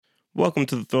Welcome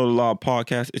to the Throw the Law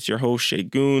podcast. It's your host, Shay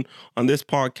Goon. On this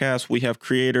podcast, we have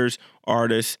creators,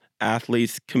 artists,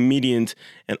 athletes, comedians,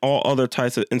 and all other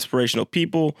types of inspirational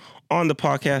people on the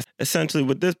podcast. Essentially,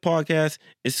 with this podcast,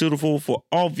 it's suitable for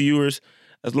all viewers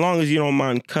as long as you don't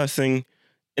mind cussing,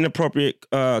 inappropriate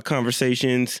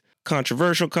conversations,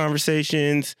 controversial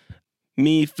conversations,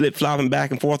 me flip-flopping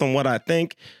back and forth on what I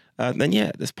think. Then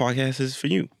yeah, this podcast is for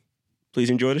you. Please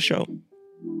enjoy the show.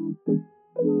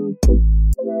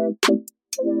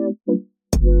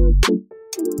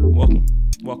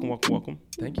 Welcome.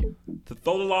 Thank you. To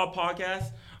Throw the Law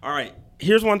podcast. All right,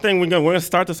 here's one thing we're gonna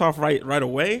start this off right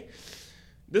away.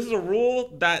 This is a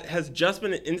rule that has just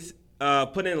been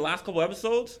put in the last couple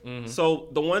episodes. Mm-hmm. So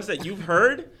the ones that you've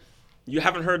heard, you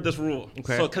haven't heard this rule.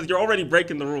 Okay. So because you're already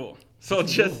breaking the rule. So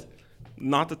just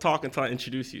not to talk until I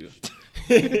introduce you.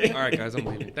 All right, guys, I'm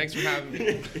leaving. Thanks for having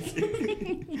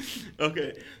me.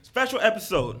 Okay, special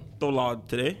episode, Throw the Law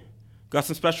today. Got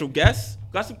some special guests.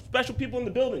 Got some special people in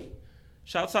the building.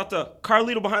 Shouts out to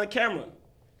Carlito behind the camera.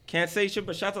 Can't say shit,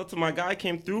 but shouts out to my guy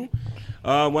came through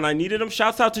when I needed him.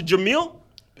 Shouts out to Jamil.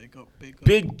 Big up.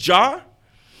 Big Jaw.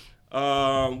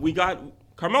 We got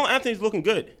Carmelo Anthony's looking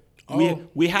good. Oh.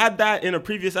 We had that in a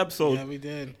previous episode. Yeah, we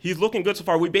did. He's looking good so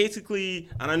far. We basically,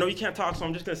 and I know you can't talk, so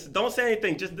I'm just gonna don't say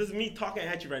anything. Just this is me talking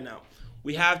at you right now.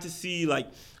 We have to see like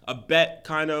a bet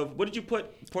kind of. What did you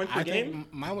put points per game?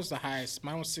 Think mine was the highest.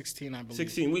 Mine was 16, I believe.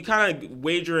 16. We kind of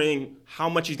wagering how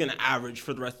much he's gonna average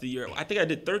for the rest of the year. I think I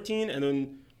did 13, and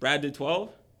then Brad did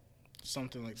 12.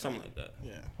 Something like that.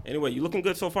 Yeah. Anyway, you looking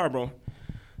good so far, bro.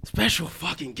 Special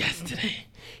fucking guest today.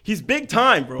 He's big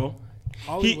time, bro.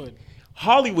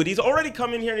 Hollywood. He's already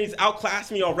come in here and he's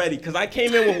outclassed me already because I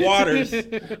came in with waters.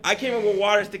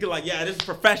 Thinking like, yeah, this is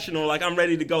professional. Like, I'm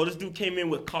ready to go. This dude came in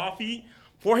with coffee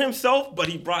for himself, but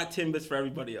he brought Timbits for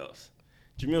everybody else.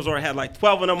 Jamil's already had like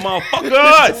 12 of them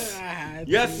motherfuckers.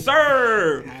 Yes,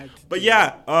 sir. But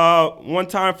yeah, one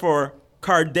time for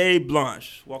Cardet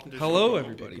Blanche. Welcome to the show,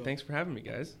 everybody. Thanks for having me,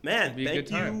 guys. Man,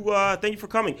 thank you for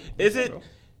coming.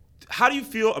 How do you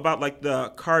feel about like the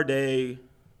Cardet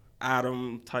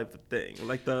Adam type of thing,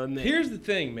 like the name? Here's the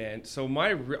thing, man. So I'm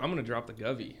gonna drop the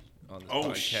Govey on this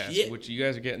podcast, shit. which you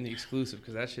guys are getting the exclusive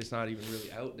because that shit's not even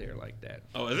really out there like that.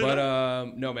 Oh, is it?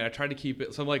 But no, man. I tried to keep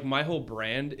it. So like my whole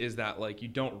brand is that like you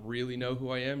don't really know who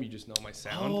I am, you just know my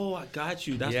sound. Oh, I got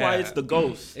you. That's why it's the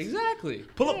ghost. Exactly.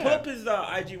 Pull up his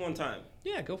IG one time.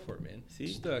 Yeah, go for it, man. See?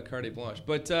 Just Cardet Blanche.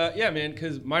 But yeah, man,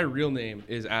 because my real name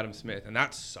is Adam Smith, and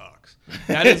that sucks.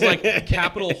 That is like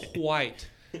capital white.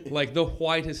 Like the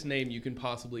whitest name you can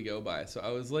possibly go by. So I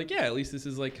was like, yeah, at least this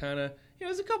is like kind of,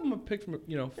 there's a couple of picked from,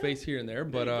 face here and there,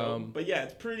 but yeah,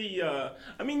 it's pretty. I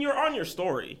mean, you're on your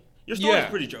story. Your story's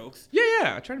pretty jokes.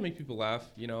 Yeah. I try to make people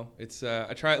laugh. It's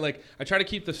I try to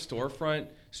keep the storefront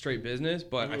straight business,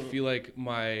 but I feel like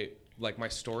my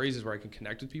stories is where I can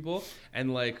connect with people,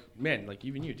 and like, man, like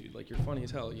even you, dude, like you're funny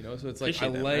as hell, So it's like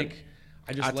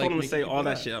I told him to say all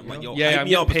that shit. I'm like, yo, hype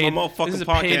me up. Paid, it's my motherfucking this is a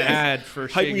podcast. paid ad for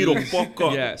hype me the fuck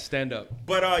up. Yeah, stand up.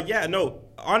 But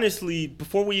honestly,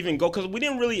 before we even go, because we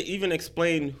didn't really even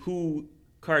explain who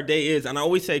Cardet is, and I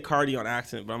always say Cardi on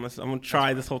accident, but I'm gonna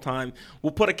try this whole time.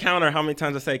 We'll put a counter how many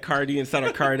times I say Cardi instead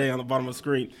of Cardet on the bottom of the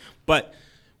screen. But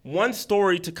one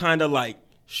story to kind of like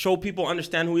show people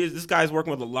understand who he is. This guy's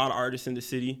working with a lot of artists in the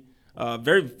city.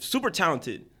 Very super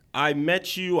talented. I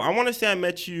met you.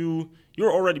 You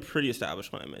were already pretty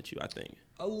established when I met you, I think.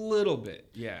 A little bit,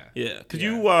 yeah. Yeah, because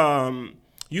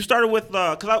you started with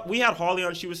because we had Holly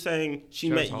on. She was saying she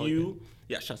met you.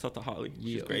 Yeah, shouts out to Holly.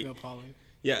 She's great. Holly.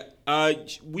 Yeah,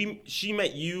 she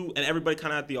met you and everybody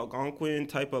kind of at the Algonquin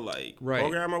type of like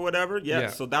program or whatever. Yeah,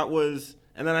 so that was,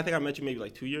 and then I think I met you maybe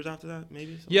like 2 years after that,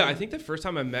 maybe. Yeah, I think the first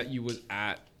time I met you was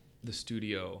at the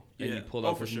studio and you pulled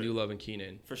up for some New Love and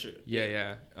Keenan. For sure.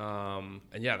 Yeah. And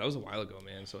yeah, that was a while ago,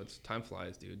 man. So time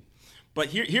flies, dude. But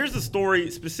here's the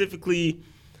story specifically.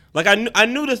 Like I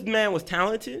knew this man was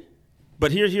talented,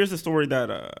 but here's the story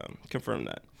that confirmed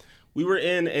that. We were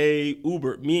in a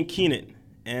Uber, me and Keenan,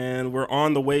 and we're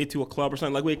on the way to a club or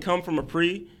something. Like we had come from a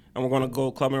pre, and we're gonna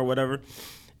go clubbing or whatever.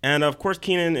 And of course,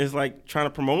 Keenan is like trying to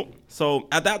promote. So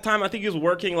at that time, I think he was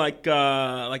working like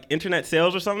internet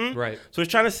sales or something. Right. So he's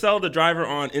trying to sell the driver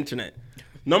on internet.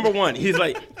 Number one, he's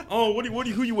like, "Oh, who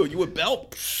you with? You with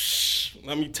Belt?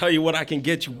 Let me tell you what I can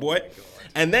get you, boy."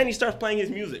 And then he starts playing his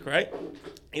music, right?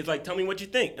 He's like, "Tell me what you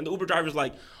think." And the Uber driver's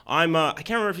like, I can't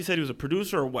remember if he said he was a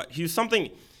producer or what. He was something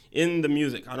in the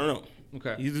music. I don't know.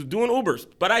 Okay. He's doing Ubers.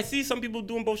 But I see some people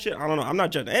doing bullshit. I don't know. I'm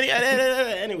not judging.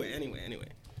 Anyway.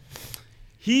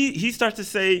 He starts to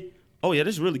say, "Oh, yeah,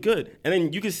 this is really good." And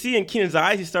then you can see in Keenan's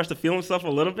eyes, he starts to feel himself a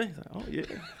little bit. He's like, "Oh, yeah."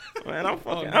 Man, I'm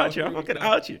fucking no, out you. I'm fucking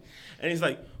out you. And he's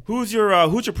like, who's your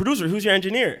producer? Who's your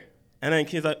engineer? And then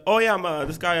he's like, oh yeah, I'm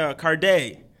this guy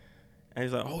Carday. And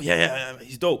he's like, oh yeah,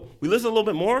 he's dope. We listen a little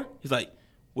bit more. He's like,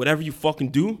 whatever you fucking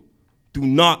do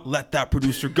not let that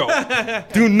producer go.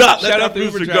 Do not let Shout that out the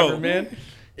Uber producer driver, go. man.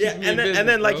 Yeah, Keeps me in and then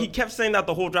business, like bro. he kept saying that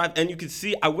the whole drive, and you could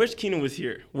see. I wish Keenan was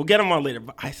here. We'll get him on later.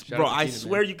 But I Keenan,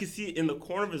 swear man. you could see it in the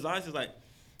corner of his eyes. He's like,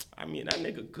 I mean, that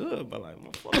nigga good, but like, my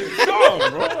fucking song,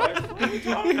 bro. Like, what are you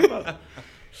talking about?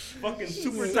 Fucking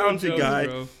super talented jokes, guy.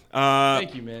 bro.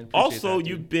 Thank you, man. Appreciate Also, that, dude.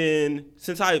 you've been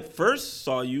since I first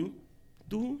saw you,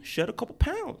 shed a couple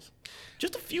pounds,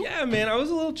 just a few. Yeah, man, I was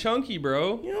a little chunky,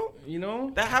 bro. You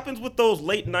know that happens with those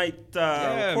late night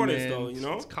recordings, man. though. You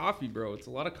know, It's coffee, bro. It's a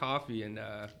lot of coffee, and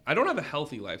I don't have a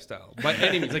healthy lifestyle by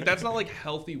any means. Like that's not like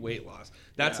healthy weight loss.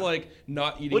 That's Yeah. like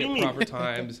not What eating do you at mean? proper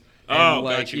times. And Oh,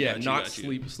 like got you, got you, not got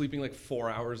you. sleeping like 4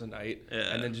 hours a night,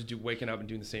 Yeah. and then just waking up and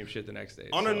doing the same shit the next day.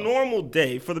 on a So, normal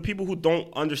day, for the people who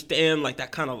don't understand like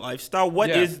that kind of lifestyle, what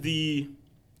Yeah. is the?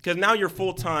 Because now you're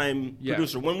full time Yeah.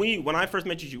 producer. When I first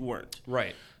met you, you weren't.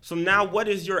 right. So now, what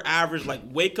is your average like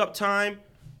wake up time,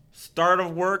 start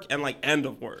of work, and like end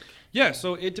of work? Yeah,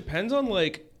 so it depends on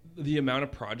like the amount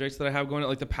of projects that I have going on.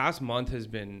 Like the past month has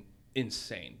been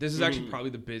insane. This is actually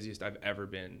probably the busiest I've ever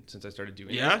been since I started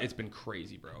doing Yeah? this. It's been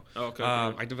crazy, bro. Okay.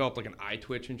 I developed like an eye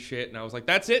twitch and shit, and I was like,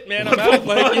 "That's it, man. I'm out."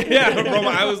 Like, yeah, bro.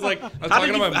 I was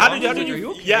talking to my mom. How did I was like, you? "Are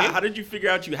you okay?" Yeah. How did you figure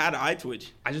out you had an eye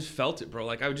twitch? I just felt it, bro.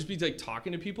 Like I would just be like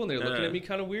talking to people, and they're looking Yeah. at me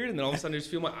kind of weird, and then all of a sudden I just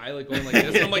feel my eye like going like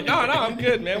this, and I'm like, "No, I'm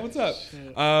good, man. What's up?"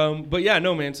 But yeah,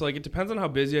 no, man. So like it depends on how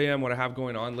busy I am, what I have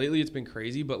going on. Lately, it's been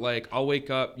crazy, but like I'll wake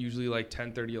up usually like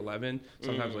 10:30, 11,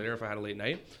 sometimes later if I had a late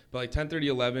night. But like 10:30,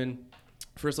 11.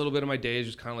 First little bit of my day is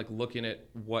just kind of like looking at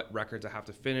what records I have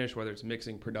to finish, whether it's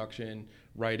mixing, production,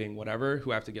 writing, whatever,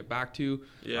 who I have to get back to.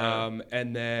 Yeah.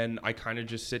 And then I kind of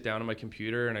just sit down on my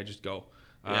computer and I just go.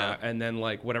 Yeah. And then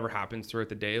like whatever happens throughout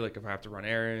the day, like if I have to run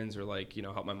errands or like,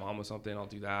 help my mom with something, I'll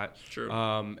do that. Sure.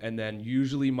 And then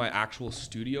usually my actual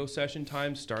studio session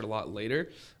times start a lot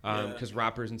later because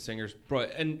rappers and singers,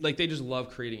 and like they just love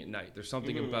creating at night. There's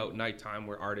something about nighttime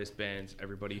where artists, bands,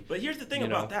 everybody. But here's the thing You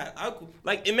know. about that.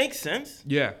 Like it makes sense.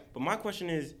 Yeah. But my question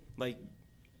is like,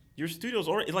 your studio's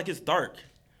already like it's dark.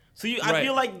 So I Right.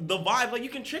 feel like the vibe, like you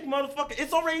can trick motherfucker.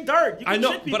 It's already dark. You can I know,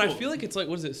 trick people. but I feel like it's like,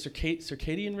 what is it,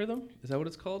 circadian rhythm? Is that what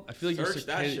it's called? I feel like Search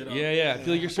that shit up. Yeah. I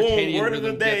feel like your Boom, circadian word of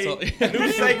the rhythm day. gets all.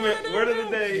 New segment, word of the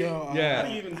day. Yo, Yeah. How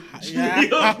do you even?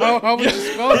 Yeah. How would you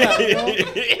spell that, bro?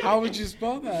 How would you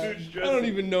spell that? I don't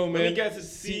even know, Let me man. guess. It's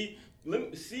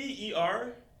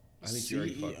C-E-R. I think you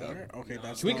already fucked up. Okay,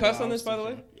 that's Can we not cuss what I on this, was by the way?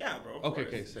 thinking. Yeah, bro. of Okay,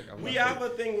 course. sick. We have a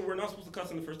thing where we're not supposed to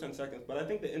cuss in the first 10 seconds, but I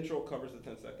think the intro covers the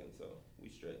 10 seconds, so we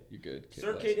straight. You're good.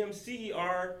 Okay, Circadian,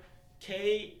 C-E-R-K-C-A-D-I-N.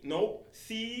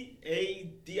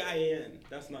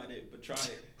 That's not it, but try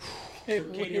it.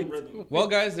 Circadian rhythm. Well,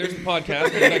 guys, there's the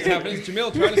podcast. The next happens.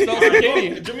 Jamil trying to spell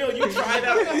circadian. Jamil, you try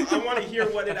that. I want to hear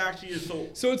what it actually is.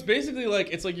 So it's basically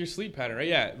like your sleep pattern, right?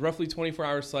 Yeah, roughly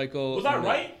 24-hour cycle. Was that And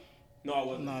right? No, I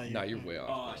wasn't. Nah, you're way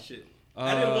off. Oh, shit.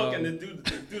 I didn't look, and the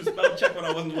dude spell check when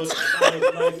I wasn't looking. I thought it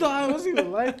was I thought it wasn't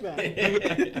even like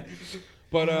that.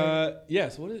 But yeah,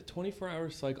 so what is it? 24-hour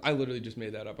cycle? I literally just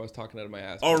made that up. I was talking out of my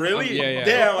ass. Oh, really? Yeah.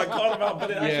 Damn, I called him out,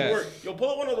 but it Yeah. actually worked. Yo, pull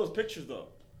up one of those pictures, though.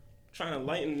 Trying to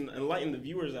enlighten the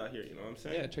viewers out here, you know what I'm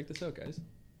saying? Yeah, check this out, guys.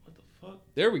 What the fuck?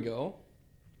 There we go.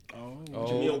 Oh,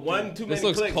 Jamil, one too This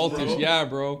many looks clicks, cultish. bro. Yeah,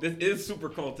 bro. This is super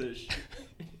cultish.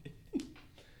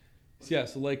 Yeah,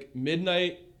 so like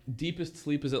midnight, deepest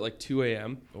sleep is at like 2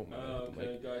 a.m. Oh my god.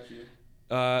 Okay, got you.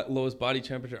 Lowest body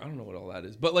temperature. I don't know what all that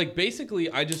is, but like basically,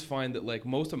 I just find that like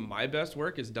most of my best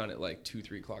work is done at like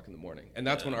 2-3 o'clock in the morning, and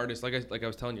that's when artists, like I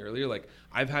was telling you earlier, like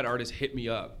I've had artists hit me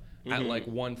up at like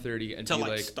 1:30 and To, be like,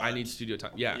 like, start. I need studio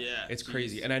time. Yeah, Yeah, it's jeez.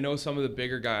 crazy. And I know some of the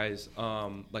bigger guys,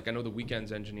 like I know the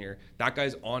Weekends engineer. That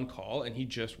guy's on call, and he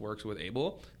just works with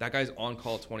Abel. That guy's on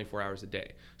call 24 hours a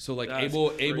day. So like That's Abel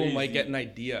might crazy. get an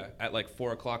idea at like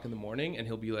 4 o'clock in the morning, and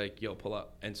he'll be like, "Yo, pull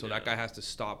up." And so that guy has to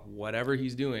stop whatever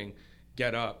he's doing,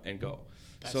 get up, and go.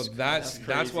 So that's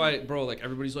crazy. why, bro, like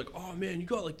everybody's like, "Oh man, you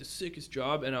got like the sickest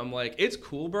job," and I'm like, "It's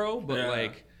cool, bro, but Yeah.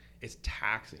 like it's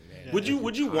taxing, man." Would you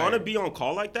want to be on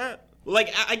call like that?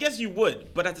 Like I guess you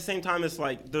would, but at the same time, it's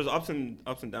like there's ups and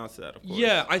downs to that, of course.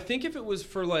 Yeah, I think if it was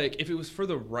for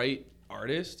the right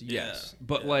artist, yes.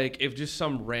 But like if just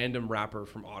some random rapper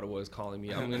from Ottawa is calling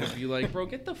me, I'm gonna be like, bro,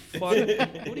 get the fuck.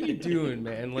 What are you doing,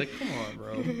 man? Like, come on,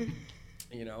 bro.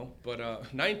 But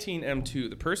 19M2,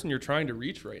 the person you're trying to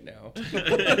reach right now,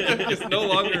 is no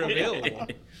longer available.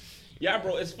 Yeah,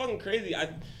 bro, it's fucking crazy.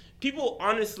 People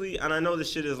honestly, and I know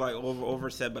this shit is like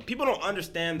oversaid, but people don't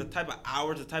understand the type of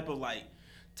hours, the type of like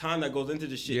time that goes into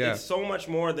this shit. Yeah. It's so much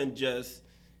more than just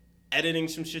editing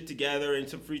some shit together in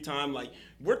some free time. Like,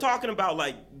 we're talking about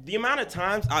like the amount of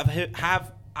times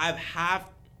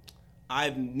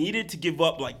I've needed to give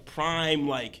up like prime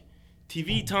like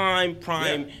TV time,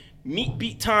 prime meat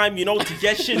beat time, you know, to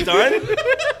get shit done.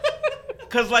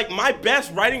 Cause like my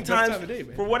best writing times, time of day,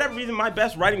 man. for whatever reason, my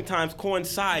best writing times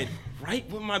coincide right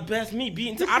with my best meat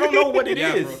beating time. I don't know what it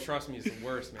is. Yeah, bro, trust me, it's the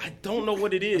worst, man. I don't know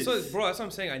what it is. That's what I'm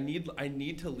saying. I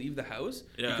need to leave the house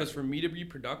because for me to be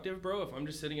productive, bro, if I'm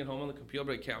just sitting at home on the computer, I'll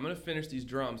be like, okay, I'm gonna finish these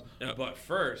drums, but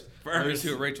first, let me see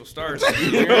what Rachel starts.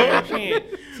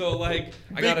 So like,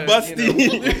 I gotta,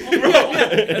 busty. You know,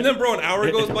 and then bro, an hour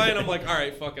goes by and I'm like, all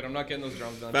right, fuck it, I'm not getting those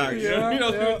drums done. Facts. Today. Yeah, You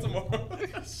know, yeah. tomorrow.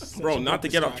 Bro, not to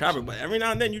get off topic, but every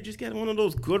now and then you just get one of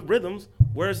those good rhythms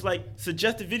where it's like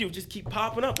suggested videos just keep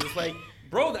popping up. It's like,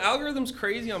 Bro, the algorithm's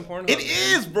crazy on Pornhub. it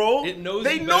is, bro. It knows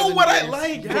they you better know than what I games.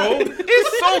 like, Yeah. bro.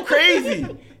 It's so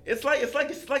crazy. It's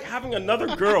like having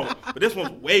another girl, but this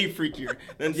one's way freakier.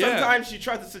 Then Yeah. sometimes she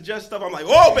tries to suggest stuff. I'm like,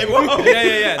 whoa, baby, whoa.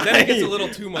 Yeah. Then it gets a little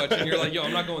too much, and you're like, yo,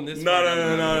 I'm not going this far.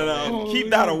 No. Keep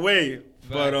that away.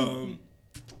 But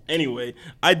anyway,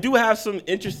 I do have some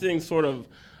interesting sort of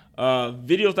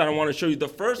videos that I want to show you. The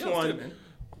first let's do one. it, man.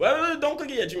 Well, don't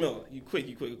click it yet, Jamil. You quick.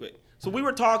 So we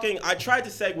were talking. I tried to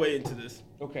segue into this.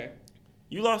 Okay.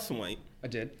 You lost some weight, I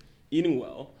did. eating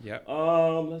well. Yeah.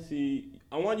 Let's see.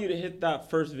 I want you to hit that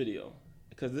first video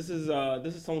because this is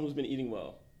someone who's been eating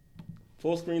well.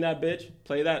 Full screen that bitch.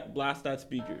 Play that. Blast that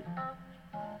speaker.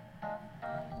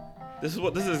 This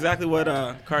is exactly what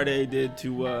Cartier did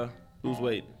to lose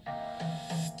weight.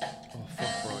 Oh,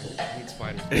 fuck, bro. I hate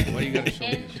spiders. Why do you gotta show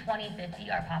me In this shit?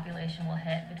 2050, our population will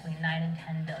hit between 9 and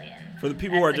 10 billion. For the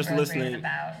people who are That's just the growth rate listening, of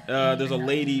about there's a 8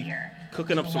 lady million a year.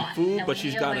 cooking up It's a some lot. food, Now, but we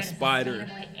she's need got a way to spider.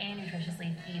 sustainably and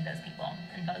nutritiously feed those people,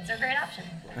 and bugs are a great option.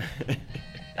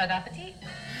 Bug appetit.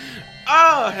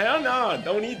 Oh, hell no.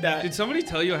 Don't eat that. Did somebody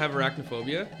tell you I have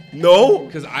arachnophobia? No?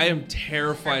 Because I am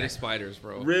terrified of spiders,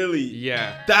 bro. Really?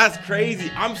 Yeah. That's crazy.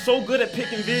 I'm so good at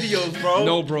picking videos, bro.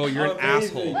 No, bro, you're an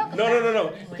Amazing. asshole.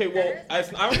 No. Okay, well, I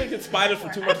don't think it's spiders for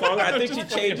too much longer. I think she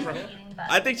changed.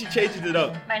 I think she changed it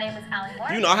up. My name is Allie Moore.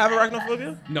 Do you not have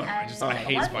arachnophobia? No, I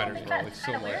hate One spiders, thing bro. that's Like, so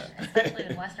kinda much. weird, especially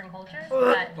in Western cultures,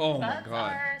 but Oh my bugs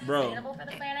God. are Bro. sustainable for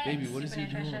the planet, Baby, what is super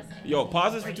he doing? nutritious, and Yo,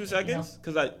 pause this for great 2 to eat. seconds.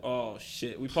 Oh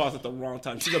shit, we paused at the wrong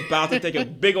time. She's about to take a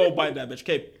big old bite of that bitch.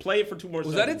 Okay, play it for 2 more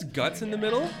Was seconds. that its guts in the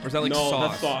middle? Or is that like No, sauce?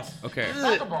 that's sauce. Okay.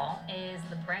 Buggable is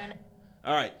the brand.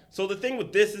 All right. So the thing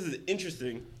with this is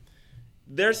interesting.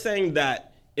 They're saying that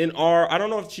in our, I don't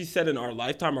know if she said in our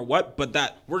lifetime or what, but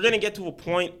that we're going to get to a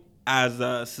point as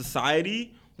a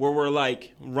society where we're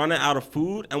like running out of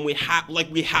food and we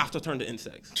have to turn to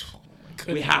insects.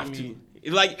 We have to.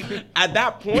 Like at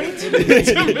that point,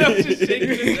 Jamil just shaking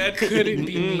his head. Could it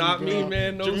be not me,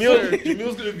 man? No, sir.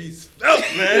 Jamil's going to be spelt,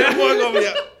 man. That boy gonna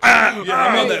be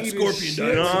I'm on that eating scorpion shit.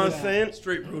 You know diet. what I'm saying?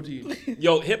 Straight protein.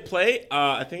 Yo, hit play.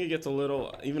 I think it gets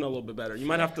even a little bit better. You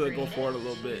might have to go forward a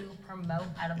little bit. To promote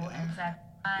edible insect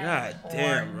God or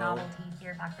damn, bro. novelty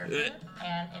fear factor food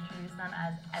and introduce them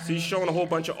as She's showing a whole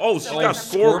bunch of. Oh, she's So got like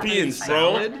scorpions, spice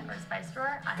bro. salad or spice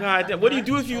store, I God have damn. What do you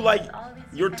do if you like all of these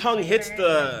your different tongue hits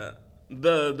flavors.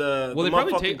 the Well, they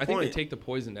probably motherfucking take. I think they point? take the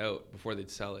poison out before they'd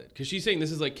sell it. Because she's saying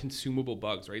this is like consumable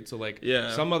bugs, right? So like,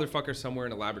 Yeah. some motherfucker somewhere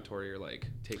in a laboratory are like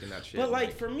taking that shit. But and,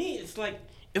 like for me, it's like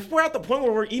if we're at the point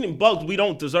where we're eating bugs, we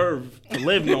don't deserve to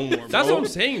live no more. that's bro. what I'm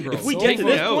saying, bro. If we So get to take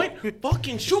this it out. point,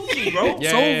 fucking shoot me, bro.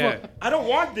 Yeah. I don't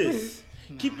want this.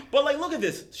 But like, look at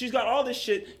this. She's got all this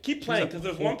shit. Keep playing, a because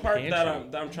there's whole one part that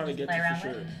pantry. I'm trying to get Play to around for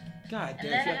sure. with. God And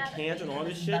damn, then she I got have cans and all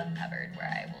this this shit. bug cupboard where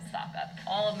I will stock up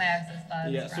all of my excess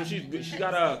bugs. Yeah, so from she's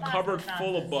got a spots, cupboard sauces,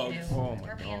 full of bugs. to Oh my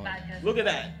scorpion God. bag goods, Look at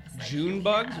that. like June you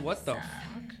bugs? have What the some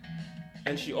fuck?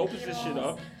 And she opens this shit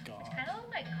up. Kind of look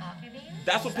like coffee beans.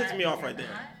 That's what pisses but me off they're right there.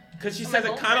 not. Because she So says my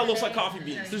it goal kind of for looks like today coffee is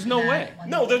beans. to There's show no you way. that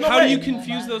No, there's no How way. do you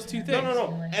confuse those two things?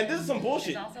 No. And this is some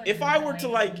bullshit. If I were to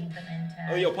like,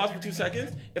 oh yo, pause for 2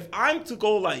 seconds. If I'm to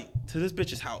go like to this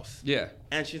bitch's house Yeah.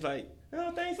 and she's like,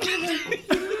 oh, Thanksgiving.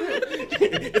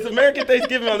 It's American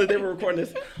Thanksgiving on the day we're recording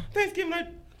this. Thanksgiving,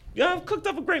 I've cooked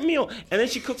up a great meal. And then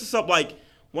she cooks us up like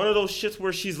one of those shits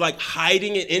where she's like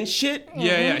hiding it in shit.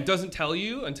 Yeah. It doesn't tell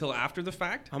you until after the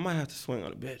fact. I might have to swing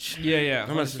on a bitch. Yeah. I'm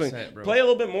gonna swing. 100%, bro. Play a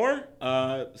little bit more.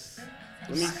 Let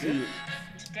me see.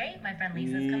 Today, my friend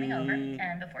Lisa's coming over,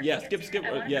 and before Yeah, she gets skip,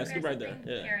 here, I wanna yeah, prepare skip right there,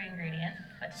 something yeah. pure ingredient.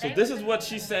 But So today this we're is what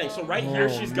cooking she's saying. So a right here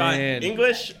Oh, she's got man.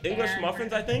 English and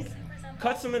muffins, I think. super simple,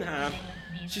 Cuts them in half,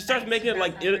 she starts making it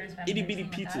like itty bitty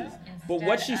pizzas. But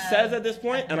what she says at this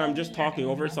point, and I'm just talking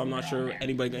over it, so I'm not sure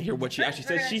anybody can hear what she actually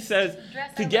says. She says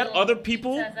to get other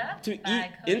people to eat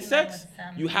insects,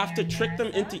 you have to trick them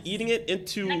into eating it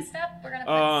into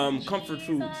comfort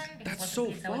foods. That's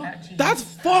so fucked. That's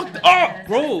fucked up,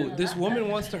 Bro, this woman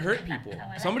wants to hurt people.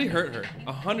 Somebody hurt her.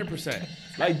 100%.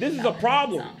 Like, this is a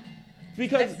problem.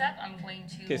 Because Next up, I'm going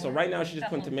to okay, so right now she's just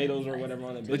putting tomatoes or whatever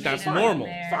on it. Like, that's Fine. normal.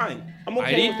 Fine. I'm okay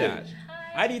I'd eat with that. it.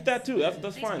 I'd eat that too. That's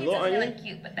These fine. pizzas Little are really onion.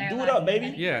 cute, but they're Do it lacking up, baby.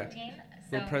 any Yeah. protein.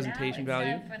 Little So presentation now it's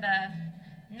value. time for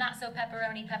the not so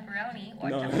pepperoni or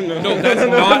No, jumbo. no, No, that's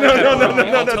not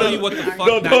pepperoni. I'll tell you what the fuck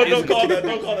Don't that is. call that.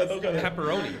 Don't call that. Don't call that.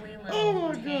 Pepperoni. Oh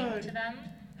my Tang God. to them,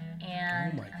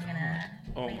 and Oh my I'm gonna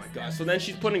Oh my place God. them So then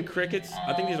she's putting crickets.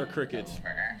 I think these are all crickets.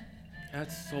 over.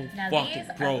 That's so Now fucking these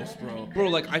are gross, little bro. Bro,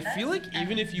 like, I feel like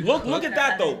even if you Look cook- at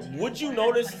that though. Would you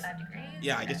notice? 25 degrees.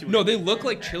 Yeah, I guess you would. No, they look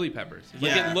like chili peppers.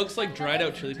 Like, Yeah. it looks like dried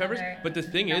out chili peppers. But the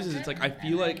thing is it's like I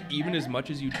feel like even as much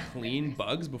as you clean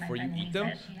bugs before you eat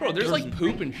them, bro, there's like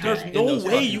poop and shit. There's in no those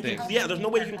way fucking you can. things. Yeah, there's no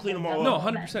way you can clean them all No, up.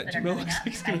 100%. Jamil looks like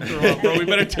he's gonna throw up, bro. We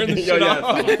better turn this Yo, shit yeah,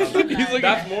 off. stop. He's like,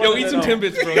 That's more yo, than eat some enough.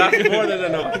 Timbits, bro. That's more than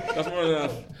enough. That's more than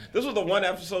enough. This was the one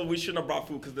episode we shouldn't have brought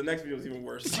food because the next video was even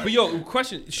worse. But yo,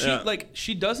 question. Yeah.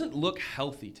 She doesn't look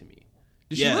healthy to me.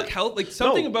 Does Yeah. she look healthy? Like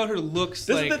something No. about her looks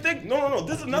This like. is the thing. No.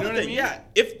 This is another what I thing. mean? Yeah.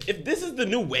 If this is the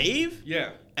new wave, Yeah.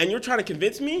 and you're trying to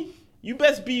convince me, you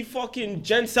best be fucking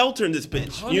Jen Selter in this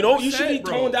bitch. You know, you should be 100%,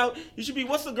 bro. toned out. You should be.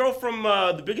 What's the girl from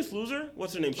The Biggest Loser?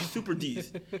 What's her name? She's super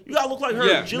D's. You gotta look like her.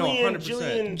 Yeah, no, Jillian.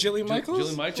 100%. Jillian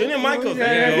Michaels? Jillian Michaels. Jillian Michaels. Yeah,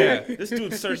 There you yeah, go. This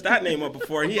dude searched that name up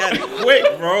before. He had it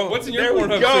quick, bro. What's in your There we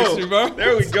Pornhub go. history, bro?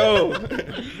 There we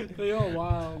go. Yo,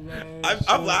 wow, man.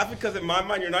 I'm laughing because in my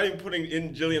mind you're not even putting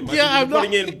in Jillian Michaels. Yeah, you're I'm not.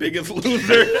 putting in Biggest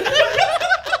Loser.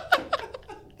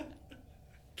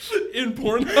 In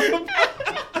Pornhub.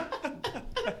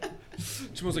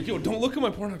 Jamal's like, yo, don't look at my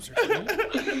Pornhub search.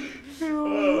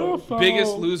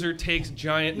 Biggest Loser takes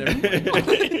giant. Never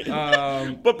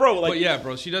mind. But bro, like But yeah,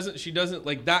 bro, she doesn't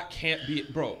like that. Can't be,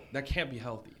 bro. That can't be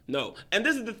healthy. no. And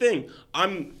this is the thing.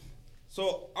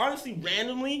 So honestly,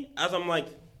 randomly, as I'm like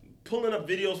pulling up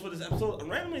videos for this episode,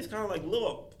 randomly it's kind of like a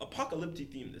little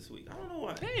apocalyptic theme this week. I don't know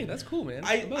why. Hey, that's cool, man.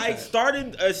 I How about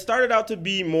that? started out to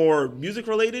be more music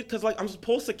related because like I'm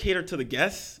supposed to cater to the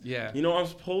guests. Yeah. You know I'm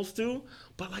supposed to,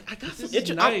 but like I got some is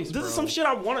interesting. nice, this bro. is some shit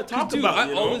I want to talk Dude, about. I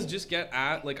you know? always just get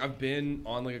at like I've been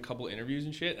on like a couple interviews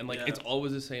and shit, and like Yeah. it's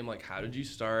always the same. Like, how did you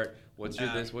start? What's your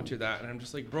Yeah. this? What's your that? And I'm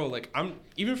just like, bro, like I'm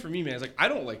even for me, man. It's like I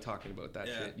don't like talking about that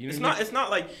shit. You know it's what I not. mean? It's not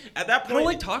like at that I point. don't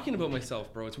like talking about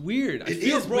myself, bro. It's weird. It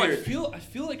is bro, weird. I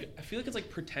feel like it's like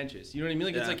pretentious. You know what I mean?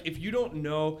 Like it's Yeah. like if you don't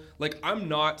know, like I'm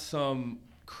not some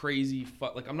crazy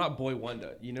like I'm not Boy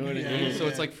Wonder. You know what I mean? So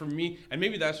it's like for me, and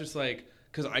maybe that's just like.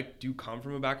 Because I do come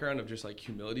from a background of just like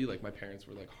humility. Like my parents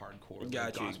were like hardcore, like,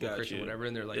 Got you, gospel got Christian, you. whatever,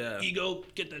 and they're like, Yeah. ego,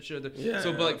 get that shit. Yeah.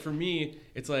 So, but like for me,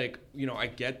 it's like I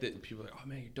get that people are like, oh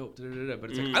man, you're dope,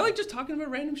 but it's like I like just talking about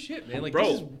random shit, man. Like Bro.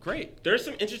 this is great. There's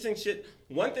some interesting shit.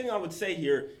 One thing I would say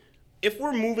here, if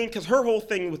we're moving, because her whole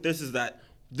thing with this is that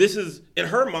this is in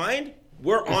her mind,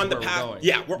 we're on the where we're path. going.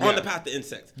 Yeah, we're on Yeah. the path to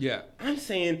insects. Yeah. I'm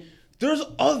saying there's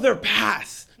other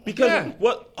paths because Yeah.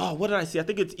 what did I see? I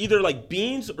think it's either like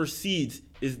beans or seeds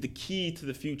is the key to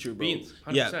the future, bro. Beans,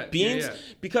 100%. Yeah, beans. Yeah.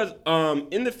 Because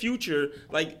in the future,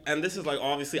 like, and this is like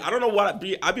obviously, I don't know what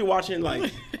I'd be watching.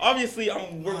 Like, obviously,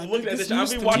 we're looking at this. I'll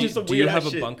be watching some Do you weird have ass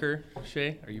a shit. bunker,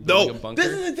 Shay? Are you building No, a bunker?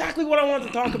 this is exactly what I wanted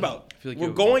to talk about. feel like you We're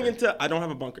have a going bunker. into. I don't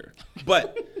have a bunker,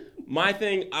 but my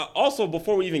thing. Also,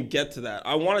 before we even get to that,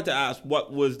 I wanted to ask,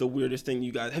 what was the weirdest thing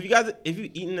you guys? Have you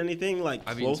eaten anything like?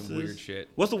 I've eaten some closest? weird shit.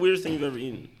 What's the weirdest thing you've ever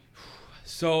eaten?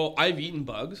 So I've eaten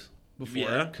bugs before,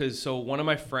 Yeah. because one of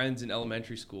my friends in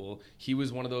elementary school, he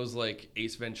was one of those like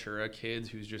Ace Ventura kids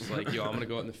who's just like, yo, I'm gonna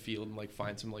go out in the field and like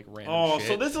find some like random Oh, shit.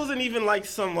 so this wasn't even like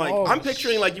some like. Oh, I'm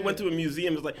picturing like you went to a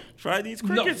museum. It's like try these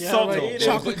crickets. Yeah, salt like it.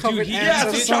 chocolate But, covered he ants yeah, or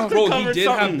some did, something. chocolate bro, he covered did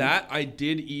something. have that. I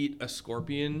did eat a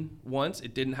scorpion once.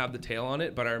 It didn't have the tail on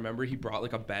it, but I remember he brought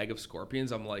like a bag of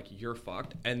scorpions. I'm like, you're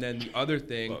fucked. And then the other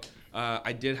thing,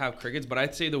 I did have crickets, but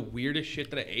I'd say the weirdest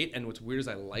shit that I ate, and what's weird is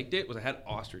I liked it, was I had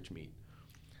ostrich meat.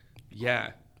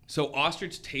 Yeah. So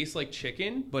ostrich tastes like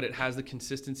chicken, but it has the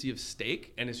consistency of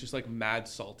steak, and it's just like mad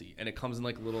salty, and it comes in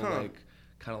like little like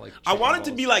kind of like. I wanted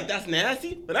chicken to be balls. like, that's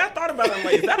nasty, but I thought about it. I'm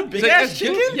like, is that a big Like, ass that's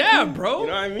chicken? good. Yeah, bro. You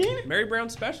know what I mean? Mary Brown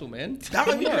special, man. That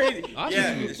would be crazy. Awesome.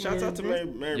 Yeah, shouts out to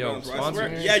Mary Yo, Brown's. I sponsor.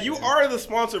 swear. Yeah, you are the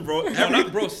sponsor, bro. No,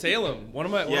 not bro, Salem. One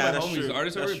of my that's homies, true. the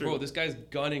artist over That's here, bro, true. this guy's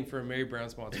gunning for a Mary Brown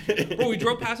sponsorship. Bro, we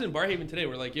drove past it in Barhaven today.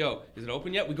 We're like, yo, is it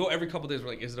open yet? We go every couple days. We're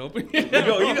like, is it open yet?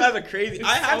 Yo, you guys are crazy. It's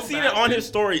I have so seen bad, it on man. his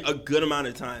story a good amount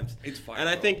of times. It's fire, And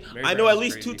I bro. think, Mary I know Brown's at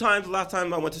least crazy. 2 times the last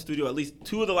time I went to studio, at least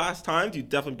 2 of the last times, you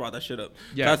definitely brought that shit up.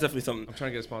 Yeah. That's definitely something. I'm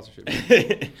trying to get a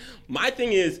sponsorship. My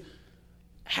thing is,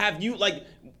 have you, like,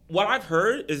 what I've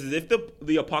heard is if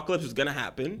the apocalypse is going to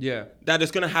happen, Yeah. that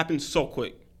it's going to happen so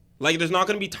quick. Like, there's not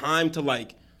going to be time to,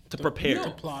 like, to prepare.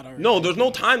 to plot already. No, there's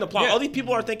no time to plot. Yeah. All these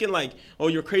people are thinking like, oh,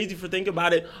 you're crazy for thinking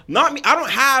about it. Not me. I don't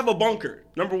have a bunker.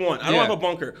 Number one, I don't Yeah. have a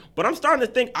bunker. But I'm starting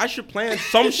to think I should plan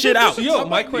some shit out. So, yo,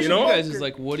 my question You know? to you guys is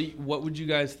like, what would you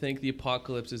guys think the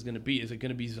apocalypse is going to be? Is it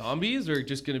going to be zombies or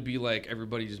just going to be like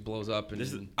everybody just blows up?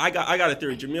 And I got a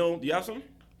theory. Jamil, do you have some?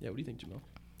 yeah, what do you think, Jamil?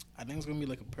 I think it's gonna be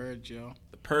like a purge, yo.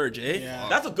 The Purge, eh? Yeah.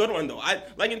 That's a good one though. I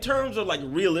like in terms of like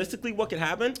realistically what could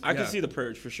happen. I Yeah. can see the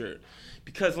Purge for sure,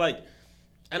 because like,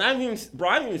 and I haven't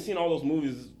even seen all those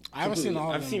movies. I haven't seen completely. all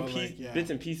of I've them, seen but, like, yeah. bits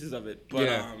and pieces of it, but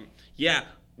Yeah.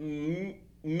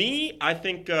 me, I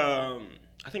think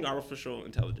artificial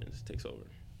intelligence takes over.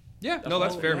 Yeah, no,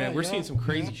 that's fair, man. yeah, We're yeah. seeing some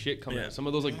crazy shit coming Yeah. out. Some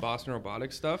of those like Boston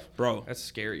Robotics stuff, Bro, that's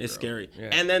scary. It's bro. scary. Yeah.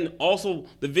 And then also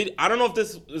the video. I don't know if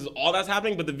this is all that's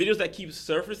happening, but the videos that keep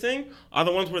surfacing are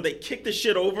the ones where they kick the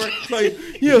shit over. Like,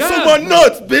 yeah, suck my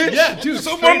nuts, bitch. Yeah, dude,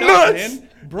 suck my straight up, nuts. man.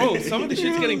 Bro, some of the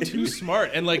shit's getting too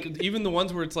smart. And like even the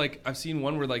ones where it's like I've seen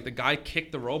one where like the guy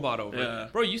kicked the robot over. Yeah.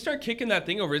 Bro, you start kicking that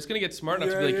thing over, it's gonna get smart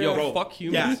enough to be like, Yeah, yo, Bro, fuck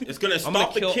humans. Yeah, it's gonna I'm gonna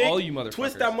stop the kill kick, all you motherfuckers.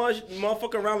 twist that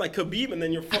motherfucker around like Khabib, and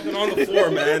then you're fucking on the floor,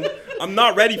 man. I'm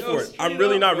not ready Yo, for it. I'm straight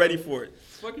really up, not bro. ready for it.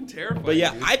 It's fucking terrifying. But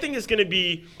yeah, dude. I think it's gonna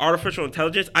be artificial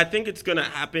intelligence. I think it's gonna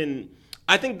happen.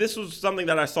 I think this was something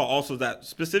that I saw also, that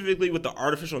specifically with the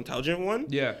artificial intelligence one.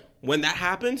 Yeah. When that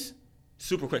happens,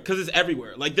 super quick, because it's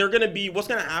everywhere. Like they're gonna be. What's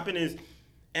gonna happen is,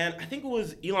 and I think it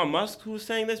was Elon Musk who was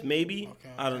saying this. Maybe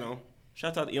I don't know.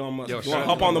 Shout out to Elon Musk. Yo, If you want shout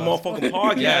to out hop to on the Elon Musk. motherfucking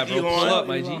podcast, Yeah, bro, Elon. pull up,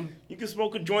 my G. Elon. You can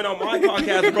smoke a joint on my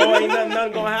podcast, bro. Ain't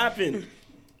nothing gonna happen.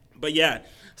 But yeah,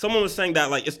 someone was saying that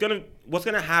like what's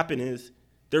gonna happen is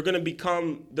they're gonna be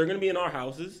in our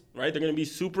houses, right? They're gonna be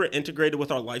super integrated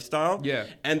with our lifestyle. Yeah.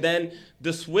 And then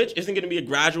the switch isn't gonna be a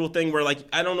gradual thing where like,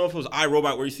 I don't know if it was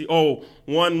iRobot where you see,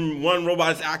 one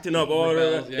robot is acting up.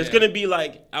 Rebels, yeah, It's yeah. gonna be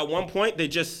like at one point they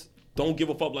just don't give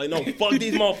a fuck. Like, no, fuck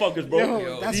these motherfuckers, bro.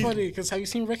 Yo, that's These- funny because have you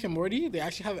seen Rick and Morty? They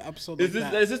actually have an episode Is like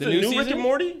this that. is this The the new new Rick season? and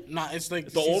Morty? Nah, it's like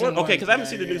The old season one? Okay, because I haven't Yeah,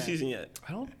 seen the yeah, new yeah. season yet.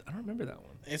 I don't remember that one.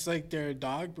 It's like their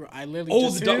dog, bro. I literally Oh,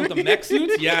 just the dog with the mech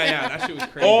suits? Yeah, that shit was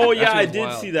crazy. Oh That yeah, shit I was did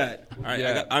wild. see that. All right,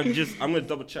 Yeah. I'm gonna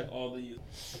double check all these.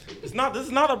 This is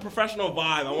not a professional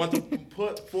vibe. I want to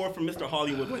put forth from Mr.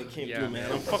 Hollywood when it came Yeah, through, man.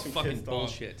 I'm That's fucking fucking pissed off.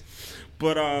 bullshit.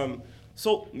 But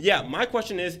so yeah, my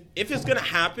question is, if it's gonna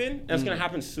happen, and it's gonna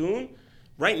happen soon,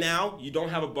 right now you don't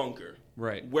have a bunker.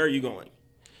 Right. Where are you going?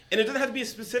 And it doesn't have to be a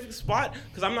specific spot,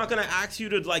 because I'm not gonna ask you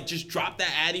to like just drop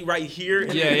that Addy right here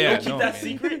and Yeah, keep no, that man.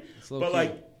 secret. It's low But key.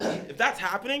 like, if that's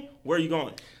happening, where are you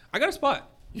going? I got a spot.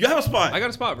 You have a spot. I got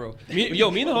a spot, bro. Me and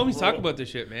the homies talk about this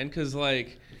shit, man. Cause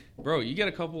like, bro, you get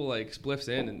a couple like spliffs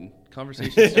in and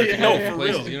conversations start to No, go for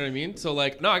places. real. You know what I mean? So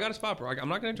like, no, I got a spot, bro. I'm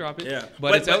not gonna drop it. Yeah.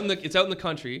 But, But- it's out in the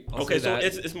country. I'll Okay, say so that.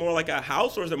 it's more like a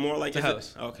house, or is it more like It's a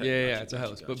house. Okay. Yeah, gotcha, it's a gotcha,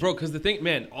 house. gotcha. But bro, because the thing,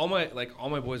 man, all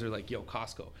my boys are like, yo,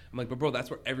 Costco. I'm like, but bro, that's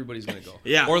where everybody's gonna go.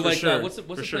 Yeah, Or for like, sure, what's the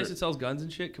for place sure. that sells guns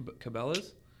and shit?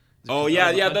 Cabela's. Is it Oh Cabela's,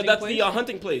 yeah, the yeah, hunting that's place? the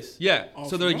hunting place. Yeah. Oh,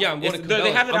 So they're like, for yeah, I'm going to Cabela's.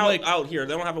 They have it I'm out, like, out here.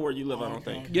 They don't have it where you live, I don't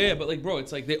okay. think. yeah, but like, bro,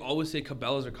 it's like they always say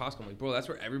Cabela's or Costco. I'm like, bro, that's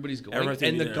where everybody's going, Everyone's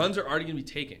and gonna the be there. guns are already gonna be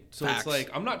taken. So Facts. it's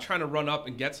like, I'm not trying to run up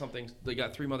and get something. They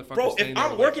got 3 motherfuckers. Bro, standing if there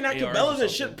I'm with, working like, at ARs or Cabela's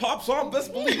and something. shit pops off,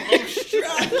 best believe I'm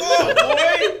strapped up,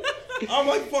 boy. I'm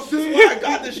like, fuck this is why I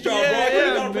got this job, bro. I Yeah,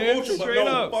 could got a man, promotion, but straight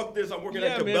no, up. fuck this. I'm working Yeah,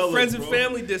 at man, Cabela's, friends and bro.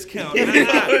 family discount. You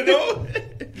know?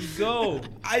 Go.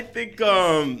 I think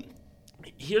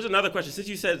here's another question. Since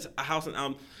you said it's a house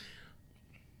and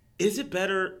is it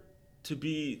better to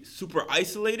be super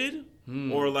isolated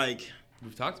or like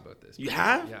We've talked about this. you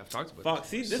have? Yeah, I've talked about Fuck,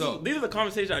 this. see, So- these are the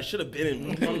conversations I should have been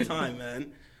in for a long time,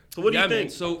 man. So what do yeah, you think? man.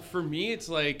 So for me, it's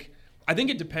like I think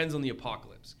it depends on the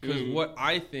apocalypse because what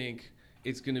I think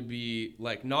it's gonna be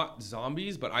like not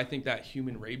zombies, but I think that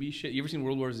human rabies shit. You ever seen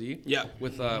World War Z? Yeah.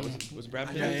 With was Brad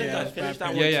Pitt? I don't think Yeah, I finished that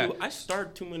Brad one Pitt. Yeah, too. yeah. I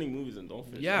start too many movies and don't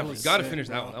finish. Yeah, them. but was you gotta sick, finish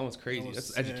that bro. one. That one's crazy. That was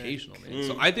That's sick. educational, man.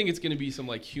 So I think it's gonna be some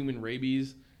like human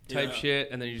rabies type Yeah. shit,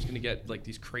 and then you're just gonna get like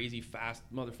these crazy fast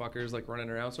motherfuckers like running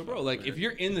around. So bro, like if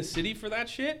you're in the city for that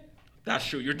shit, That's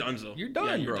true. You're donezo. You're done,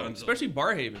 Yeah, you're bro. donezo. Especially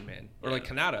Barhaven, man, or like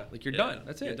Canada. Like you're done.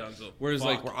 That's it. You're donezo. Whereas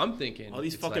like Fuck. where I'm thinking, All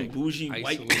these it's fucking like bougie white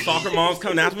isolated. soccer moms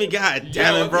coming after me. God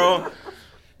damn it, bro.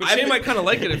 But Shane might kind of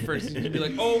like it at first. He'd be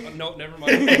like, "Oh no, never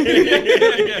mind."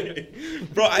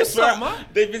 Bro, I swear, up, Ma?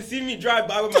 they've been seeing me drive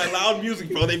by with my loud music,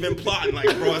 bro. They've been plotting, like,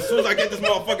 bro, as soon as I get this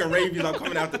motherfucking rabies, I'm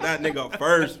coming after that nigga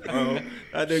first, bro.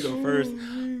 That nigga first.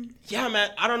 Yeah, man,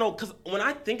 I don't know, because when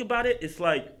I think about it, it's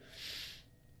like,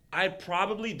 I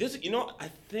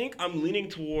think I'm leaning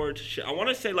towards shit. I want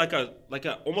to say like a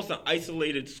almost an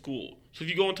isolated school. So if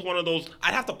you go into one of those,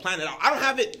 I'd have to plan it out. I don't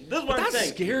have it. This is what I'm That's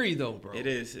saying. scary though, bro. It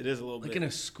is a little Like bit. in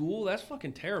a school, that's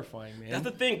fucking terrifying, man. That's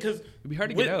the thing, because It'd be hard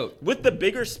to get out. With the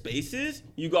bigger spaces,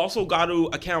 you also got to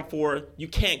account for you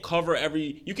can't cover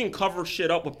you can cover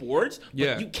shit up with boards, but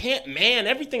Yeah. you can't man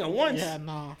everything at once. Yeah,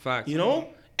 nah. Facts. You know?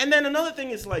 And then another thing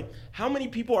is like, how many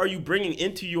people are you bringing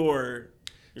into your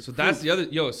So that's the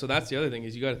other So that's the other thing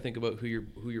is you got to think about who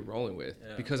you're rolling with,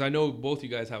 because I know both you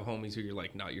guys have homies who you're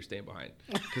like, nah, you're staying behind,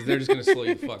 because they're just gonna slow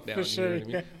you the fuck down. For You know what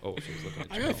I sure, mean? Oh, she's looking at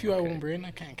I you. got a few I Okay. won't bring.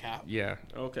 I can't cap. Yeah.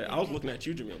 Okay, I was looking at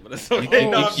you, Jamil, but that's okay. You,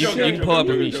 No, I'm you joking, I'm can pull up joking,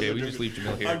 to I'm me, joking, Shay. I'm We just joking. leave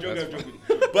Jamil here. I'm joking, That's I'm fine.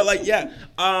 joking. But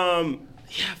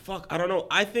like, fuck, I don't know.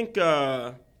 I think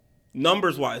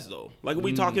numbers wise though, like are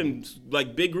we talking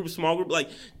like big group, small group? Like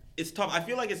it's tough. I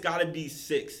feel like it's got to be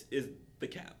 6 is the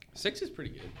cap. 6 is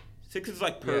pretty good. 6 is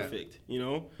like perfect, you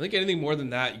know? I think anything more than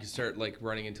that, you can start like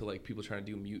running into like people trying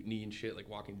to do mutiny and shit, like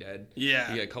Walking Dead. Yeah,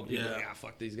 You get a couple people yeah. like,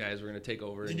 fuck these guys, we're gonna take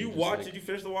over. Did and you you're just watch? like- Did you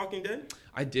finish The Walking Dead?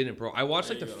 I didn't, bro. I watched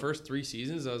like There the you go. first 3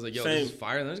 seasons. I was like, yo, Same. this is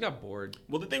fire. And then I just got bored.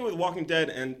 Well, the thing with Walking Dead,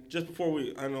 and just before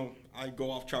I know I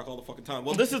go off track all the fucking time.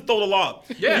 Well, this is Throw the Law.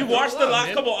 Yeah, you Throw watched the the Law, last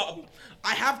man. couple.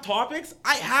 I have topics.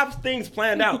 I have things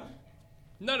planned out.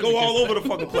 None of Go it all gets- over the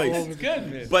fucking place. It's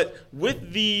good, man. But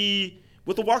with the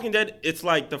Walking Dead, it's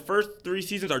like the first 3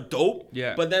 seasons are dope.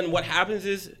 Yeah. But then what happens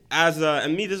is,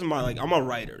 and me, this is my I'm a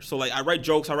writer, so like I write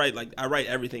jokes, I write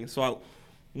everything. So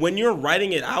when you're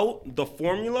writing it out, the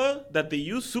formula that they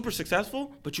use super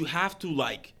successful, but you have to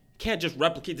can't just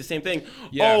replicate the same thing.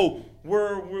 Yeah. Oh,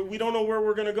 we don't know where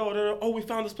we're gonna go. Oh, we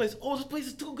found this place. Oh, this place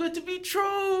is too good to be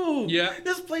true. Yeah.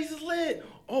 This place is lit.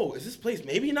 Oh, is this place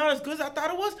maybe not as good as I thought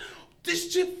it was?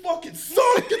 This shit fucking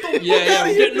sucked. Get the fuck out I'm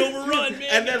of here. getting overrun, man. And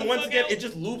Get then the once fuck again, out. it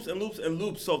just loops and loops and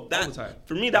loops. So the time. that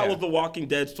for me, that Yeah. was The Walking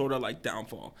Dead sort of like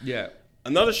downfall. Yeah.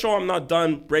 Another show I'm not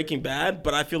done, Breaking Bad,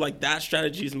 but I feel like that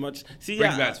strategy is much. See,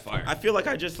 Breaking Bad's fire. I feel like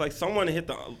I just someone hit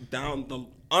the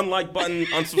unlike button,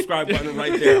 unsubscribe button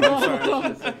right there. I'm sorry. I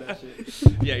should've said that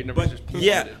shit. Yeah, your numbers just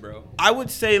Yeah, plummeted, bro. I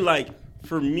would say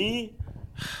for me,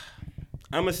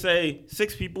 I'm gonna say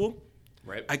 6 people.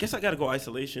 Right. I guess I gotta go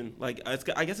isolation. I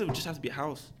guess it would just have to be a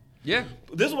house. Yeah.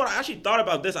 This is what I actually thought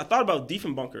about this. I thought about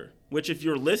Diefenbunker, which if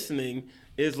you're listening,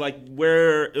 is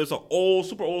where it was an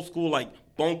super old school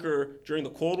bunker during the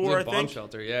Cold It was War, a I bomb think.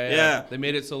 shelter. Yeah. Yeah. They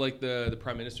made it so the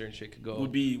prime minister and shit could go.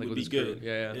 Would be with his good. crew.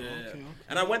 Yeah. Okay.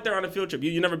 And I went there on a field trip.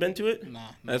 You never been to it? Nah.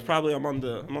 That's probably I'm on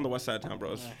the west side of town,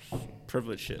 bro. It's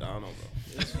privileged shit. I don't know,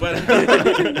 bro.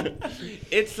 But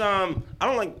it's I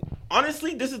don't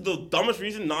honestly, this is the dumbest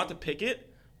reason not to pick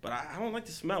it, but I don't like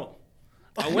the smell.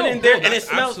 I went in there and it that's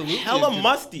smells absolutely hella good.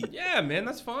 musty. Yeah, man,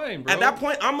 that's fine, bro. At that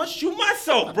point, I'm gonna shoot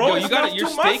myself, bro. Yo, It you got smells it. You're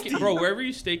too staking, musty. bro. Wherever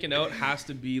you're staking out has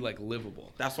to be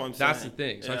livable. That's what I'm saying. That's the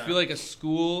thing. So Yeah. I feel like a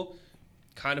school,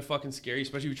 kind of fucking scary,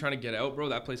 especially if you're trying to get out, bro.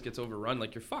 That place gets overrun.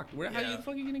 You're fucked. How Yeah. the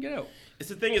fuck are you gonna get out? It's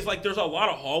the thing is there's a lot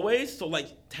of hallways, so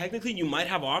technically you might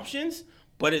have options,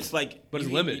 but it's But it's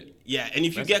limited. Yeah, and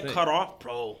if you That's the get thing. cut off,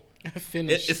 bro.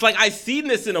 Finish. It's like I seen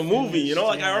this in a movie, you know?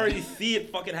 I Yeah. already see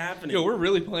it fucking happening. Yo, we're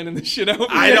really planning this shit out.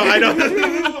 I know.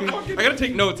 I gotta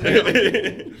take notes.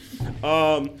 Hang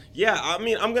on. Yeah, I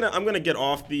mean, I'm gonna get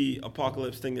off the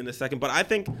apocalypse thing in a second, but I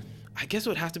guess it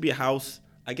would have to be a house.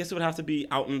 I guess it would have to be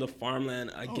out in the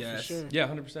farmland. I for guess. sure. Yeah,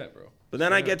 100%, bro. But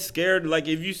then I get scared. Have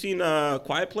you seen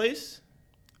Quiet Place?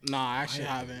 Nah, I actually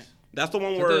haven't. That's the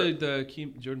one Is where. that the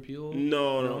Jordan Peele?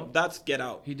 No, that's Get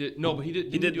Out. He did no, but he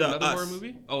did. He did do the another Us. horror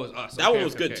movie. Oh, it was Us. That Okay, one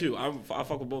was okay, good okay. too. I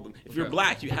fuck with both of them. If you're Okay.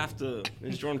 black, you have to.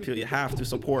 It's Jordan Peele. You have to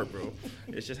support, bro.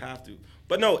 It's just have to.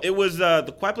 But no, it was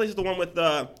the Quiet Place is the one with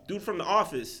the dude from The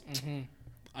Office.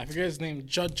 I forget his name.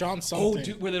 John Oh, something.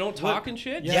 dude, where they don't talk and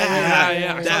shit. Yeah,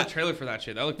 yeah. I saw that- the trailer for that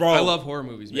shit. That looked. Bro. I love horror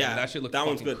movies, man. Yeah, That shit looked that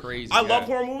one's fucking good. crazy. I love yeah.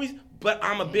 horror movies, but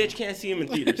I'm a bitch. Can't see them in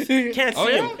theaters. Can't see Oh,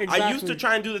 yeah? them. I Exactly. used to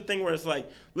try and do the thing where it's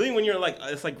really when you're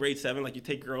it's grade 7, you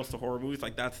take girls to horror movies.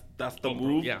 That's the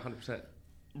move. Yeah, 100%.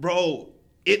 Bro,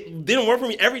 it didn't work for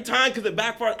me every time because the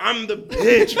back part, I'm the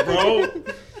bitch, bro.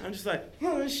 I'm just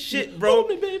oh shit, bro. Hold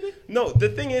me, baby. No, the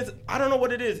thing is, I don't know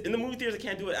what it is. In the movie theaters, I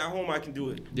can't do it. At home, I can do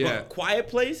it. Yeah. But Quiet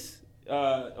Place.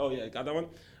 Oh yeah, got that one.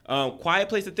 Quiet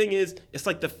Place, the thing is, it's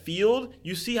like the field.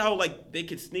 You see how like they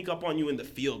could sneak up on you in the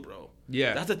field, bro.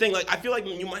 Yeah. That's the thing. Like I feel like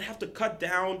you might have to cut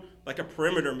down like a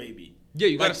perimeter maybe. Yeah,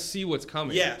 you Like, gotta see what's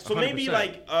coming. yeah, so 100%. maybe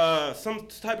like some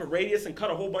type of radius and cut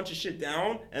a whole bunch of shit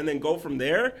down and then go from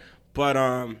there. But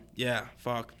yeah,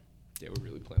 fuck. Yeah, we're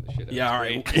really playing the shit out. Yeah, all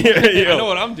It's right. great. I know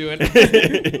what I'm doing.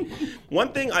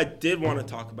 One thing I did want to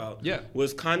talk about Yeah.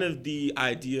 was kind of the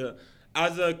idea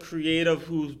as a creative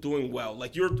who's doing well.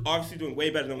 Like you're obviously doing way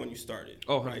better than when you started.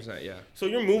 Oh, right? 100%, yeah. So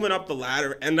you're moving up the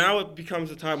ladder, and now it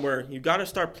becomes a time where you got to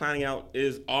start planning out,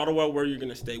 is Ottawa where you're going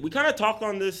to stay? We kind of talked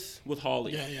on this with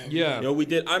Holly. Yeah. You know, we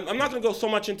did. I'm not going to go so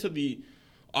much into the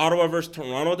Ottawa versus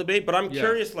Toronto debate, but I'm Yeah.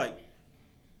 curious, like,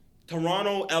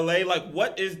 Toronto, LA, like,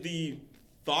 what is the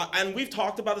thought? And we've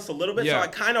talked about this a little bit, Yeah. so I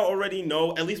kind of already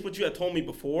know, at least what you had told me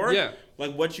before, Yeah.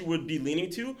 like, what you would be leaning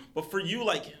to. But for you,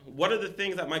 like, what are the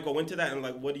things that might go into that, and,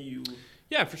 like, what do you...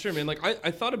 Yeah, for sure, man. Like I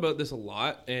thought about this a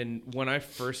lot, and when I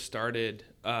first started,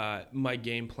 my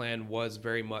game plan was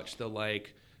very much the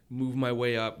like move my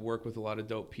way up, work with a lot of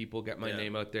dope people, get my Yeah.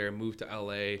 name out there, move to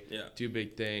LA, Yeah. do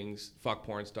big things, fuck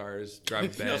porn stars, drive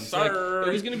Yes, Benz. Like, sir.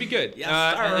 it was gonna be good. Yes,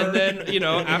 And sir. then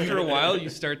after a while, you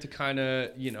start to kind of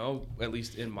at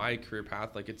least in my career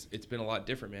path, like it's been a lot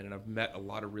different, man. And I've met a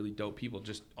lot of really dope people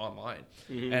just online,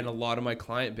 Mm-hmm. and a lot of my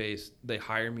client base, they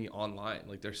hire me online.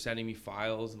 Like they're sending me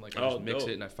files, and like I Oh, just mix dope.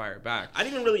 it and I fire it back. I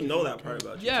didn't even really know that part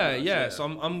about you. Yeah, too much. yeah. So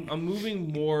I'm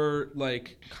moving more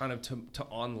like kind of to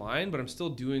online, but I'm still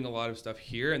doing a lot of stuff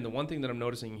here. And the one thing that I'm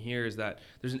noticing here is that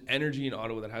there's an energy in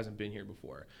Ottawa that hasn't been here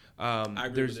before. I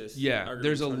agree There's with this. I yeah, agree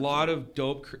there's a with this lot of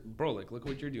dope, bro. Like look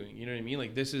what you're doing. You know what I mean?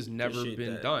 Like this has never Appreciate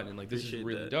been that. done, and like this is Appreciate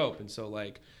really that. dope. And so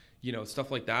like stuff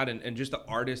like that, and just the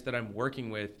artists that I'm working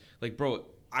with, like bro,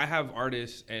 I have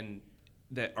artists and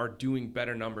that are doing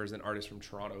better numbers than artists from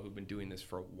Toronto who've been doing this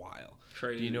for a while.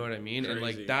 Crazy. Do you know what I mean? And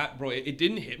Crazy. like that, bro, it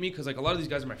didn't hit me because like a lot of these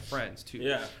guys are my friends too.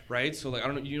 Yeah. Right. So like I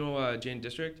don't know, you know Jane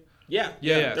District. Yeah,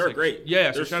 Yeah, they're it's great.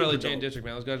 Yeah, so They're shout out to super Jane dope. District,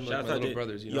 man. Those guys are like Shout my out little to-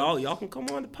 brothers, Y'all can come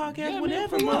on the podcast Yeah, man,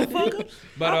 whenever, come on. motherfucker.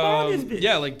 But Hop on this bitch.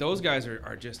 yeah, like those guys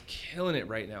are just killing it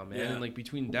right now, man. Yeah. And like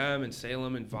between them and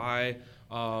Salem and Vi,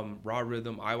 Raw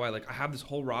Rhythm, IY, like I have this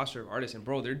whole roster of artists, and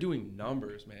bro, they're doing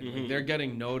numbers, man. Mm-hmm. Like, they're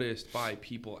getting noticed by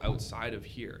people outside of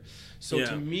here. So Yeah.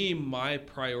 to me, my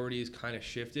priorities kind of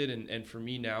shifted, and for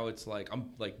me now, it's like I'm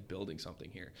like building something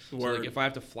here. So Word. like if I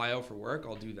have to fly out for work,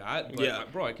 I'll do that. But Yeah.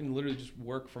 bro, I can literally just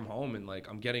work from home, and like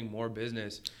I'm getting more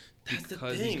business. That's the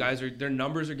Because thing. these guys their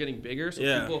numbers are getting bigger, so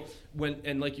Yeah. people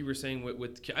and like you were saying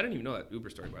with I didn't even know that Uber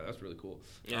story, by the way. That's really cool.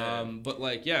 Yeah. But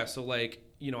like so like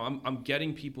I'm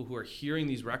getting people who are hearing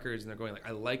these records and they're going like,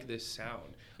 I like this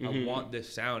sound, Mm-hmm. I want this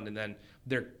sound, and then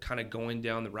they're kind of going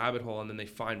down the rabbit hole, and then they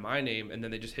find my name, and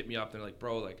then they just hit me up. And they're like,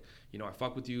 bro, like I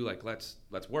fuck with you, like let's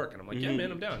work, and I'm like, yeah,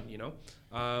 man, I'm down.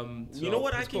 So You know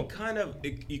what I it's can cool. kind of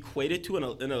equate it to in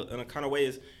a kind of way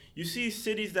is you see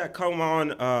cities that come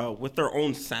on with their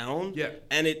own sound. Yeah.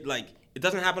 And it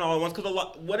doesn't happen all at once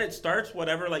because when it starts,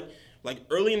 whatever, like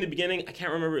early in the beginning, I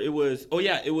can't remember. It was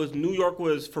New York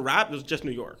was for rap. It was just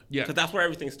New York. Yeah. Because that's where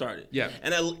everything started. Yeah.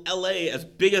 And LA, as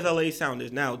big as LA sound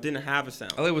is now, didn't have a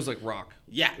sound. LA was like rock.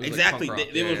 Yeah, It was like exactly. punk rock.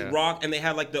 It Yeah, was yeah. rock, and they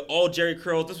had like the all Jerry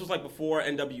curls. This was like before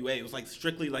NWA. It was like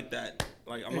strictly like that.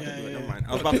 Like I'm not gonna do it. Never mind.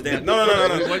 I was about to dance. No.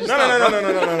 Why'd you stop,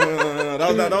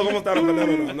 That was almost that.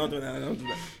 No. I'm not doing that. Don't do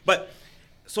that. But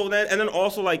so then, and then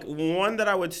also like one that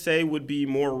I would say would be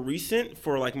more recent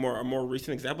for like a more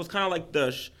recent example. It's kind of like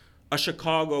a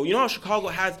Chicago. You know how Chicago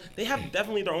they have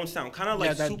definitely their own sound. Kind of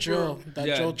like that super, drill,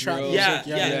 Yeah, drill trap drill. music.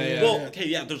 yeah. Well, okay,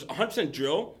 yeah. There's 100%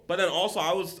 drill, but then also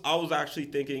I was actually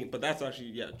thinking, but that's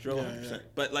actually drill 100%. Yeah.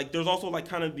 But like there's also like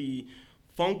kind of the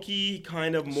funky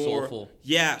kind of more Soulful.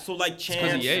 Yeah, so like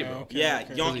Chance. of Ye, bro. Okay, Yeah,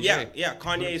 okay. Young, Because of yeah, Ye. yeah.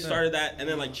 Kanye 100%. started that, and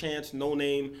then like Chance, No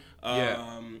Name.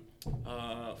 Yeah.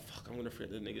 Fuck, I'm gonna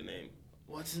forget the nigga name.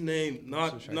 What's his name?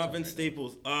 Not trying to Vince find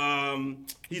Staples.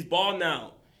 He's bald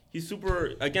now. He's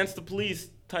super against the police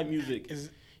type music.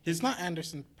 It's not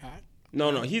Anderson .Paak.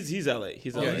 No, he's LA.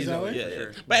 He's LA. he's LA? Yeah, For yeah.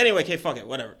 sure. But anyway, okay, fuck it,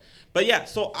 whatever. But yeah,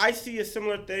 so I see a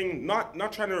similar thing, not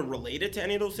trying to relate it to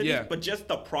any of those cities, Yeah. but just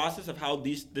the process of how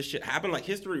this shit happened. Like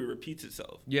history repeats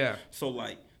itself. Yeah. So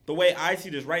like the way I see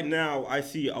this right now, I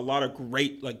see a lot of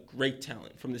great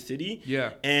talent from the city.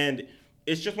 Yeah. And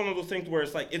it's just one of those things where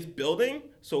it's like it's building.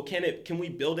 So can we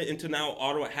build it into now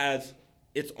Ottawa has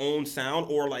its own sound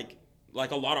or like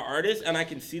a lot of artists, and I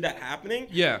can see that happening.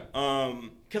 Yeah.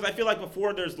 Because I feel like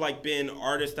before there's like been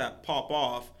artists that pop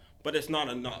off, but it's not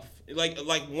enough. Like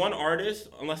one artist,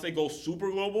 unless they go super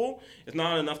global, it's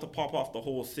not enough to pop off the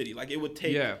whole city. Like it would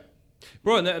take Yeah.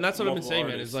 Bro, and that's what I've been multiple saying,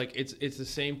 artists. man. Is like it's the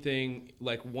same thing.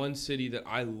 Like one city that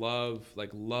I love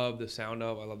the sound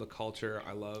of. I love the culture.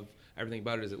 I love everything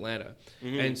about it is Atlanta.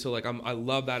 And so like I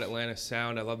love that Atlanta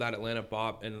sound. I love that Atlanta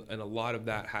bop, and a lot of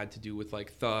that had to do with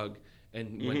like Thug.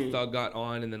 And when Thug got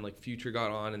on, and then like Future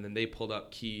got on, and then they pulled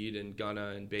up Keed and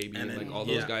Gunna and Baby and like all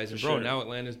those guys. And bro, now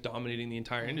Atlanta's dominating the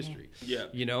entire industry. Yeah.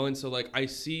 You know, and so like I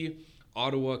see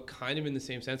Ottawa kind of in the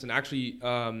same sense, and actually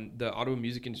the Ottawa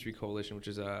Music Industry Coalition, which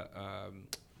is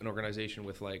an organization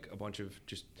with like a bunch of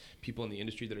just people in the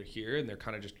industry that are here, and they're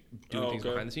kind of just doing things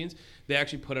behind the scenes. They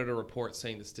actually put out a report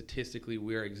saying that statistically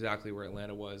we're exactly where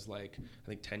Atlanta was like I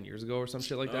think 10 years ago or some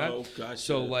shit like that. Oh, gotcha.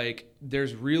 So like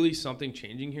there's really something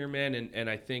changing here, man, and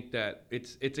I think that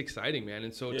it's exciting, man.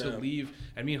 And so to leave,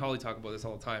 and me and Holly talk about this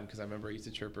all the time because I remember I used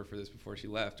to chirp her for this before she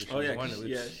left. Or she wanted to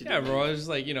leave. Yeah, bro. I was just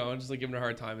like, you know, just like giving her a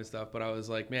hard time and stuff, but I was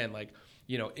like, man, like,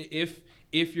 you know,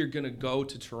 if you're gonna go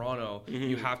to Toronto,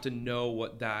 you have to know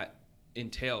what that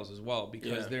entails as well,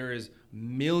 because there is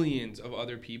millions of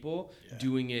other people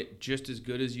doing it just as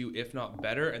good as you, if not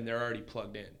better, and they're already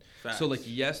plugged in. Facts. So like,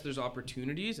 yes, there's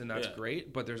opportunities, and that's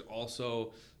great, but there's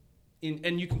also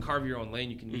and you can carve your own lane,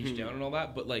 you can niche down and all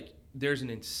that, but like there's an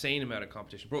insane amount of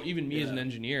competition, bro. Even me as an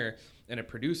engineer and a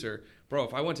producer, bro,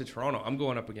 if I went to Toronto, I'm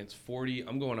going up against 40,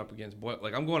 I'm going up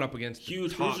against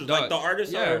huge top producers. Like the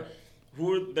artists are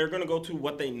they're gonna go to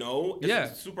what they know.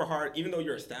 It's super hard. Even though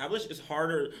you're established, it's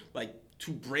harder like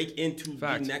to break into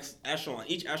the next echelon.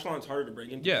 Each echelon is harder to break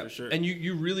into for sure. And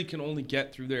you really can only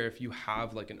get through there if you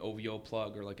have like an OVO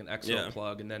plug or like an XO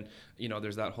plug, and then you know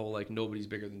there's that whole like nobody's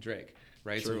bigger than Drake.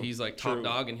 Right, so he's like top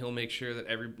dog, and he'll make sure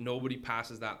that nobody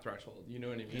passes that threshold. You know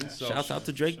what I mean? So shouts out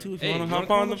to Drake too if you want to hop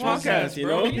on the podcast. You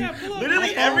know,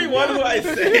 literally everyone who I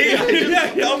say,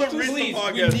 y'all the reach the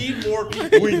podcast. We need more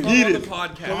people. We need it. The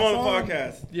podcast. Come on the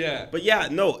podcast. Yeah, but yeah,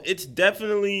 no, it's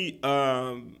definitely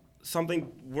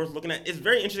something worth looking at. It's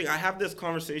very interesting. I have this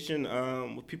conversation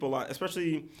with people a lot,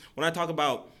 especially when I talk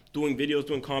about doing videos,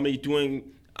 doing comedy,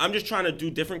 I'm just trying to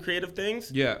do different creative things.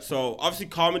 Yeah. So obviously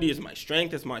comedy is my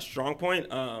strength. It's my strong point.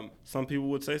 Some people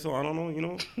would say so. I don't know. You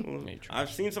know, I've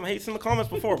seen some hates in the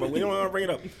comments before, but we don't want to bring it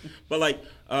up. But like,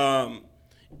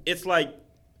 it's like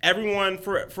everyone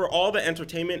for all the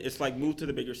entertainment, it's like move to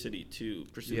the bigger city to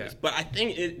pursue this. But I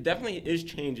think it definitely is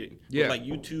changing. Yeah. With like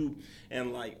YouTube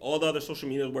and like all the other social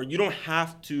media where you don't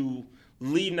have to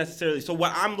leave necessarily. So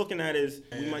what I'm looking at is,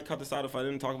 we might cut this out if I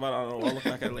didn't talk about it. I don't know. I'll look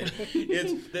back at it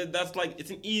later. That's like, it's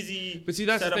an easy. But see,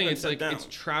 that's the thing. It's like it's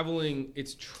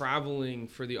traveling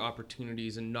for the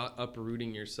opportunities and not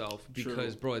uprooting yourself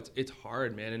because, bro, it's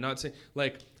hard, man. And not saying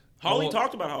like. Holly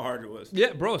talked about how hard it was.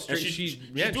 Yeah, bro. She's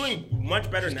doing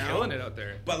much better now. Killing it out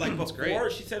there. But like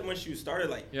before, she said when she started,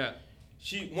 like that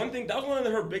was one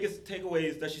of her biggest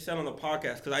takeaways that she said on the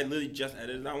podcast, because I literally just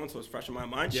edited that one, so it's fresh in my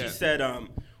mind. She said,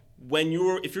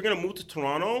 if you're gonna move to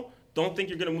Toronto, don't think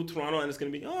you're gonna move to Toronto and it's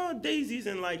gonna be daisies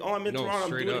and like I'm in Toronto.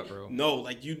 Straight up, bro. No,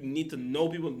 like you need to know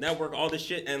people, network, all this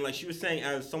shit. And like she was saying,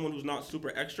 as someone who's not super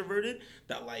extroverted,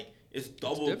 that like it's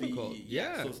double so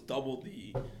it's double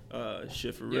the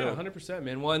shit for real. Yeah, 100%,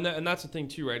 man. Well, and that's the thing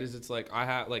too, right? Is it's like I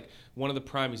have like one of the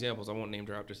prime examples. I won't name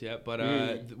drop just yet, but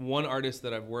one artist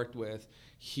that I've worked with,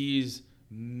 he's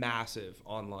massive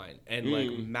online and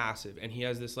like massive, and he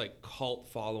has this like cult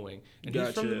following, and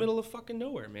he's from the middle of fucking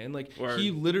nowhere, man. Like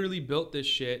he literally built this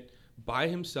shit by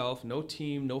himself, no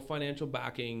team, no financial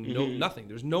backing, no nothing.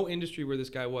 There's no industry where this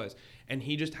guy was, and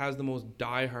he just has the most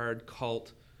diehard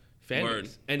cult fan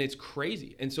base, and it's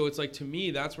crazy. And so it's like, to me,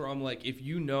 that's where I'm like, if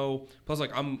you know, plus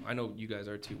like I know you guys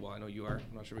are too. Well, I know you are.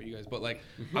 I'm not sure about you guys, but like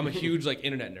I'm a huge like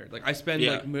internet nerd. Like I spend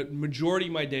like majority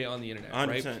of my day on the internet,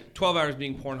 100%. Right? 12 hours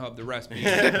being Pornhub, the rest being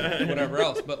whatever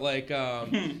else. But like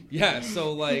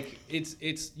so like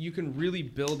it's you can really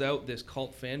build out this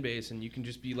cult fan base, and you can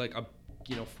just be like a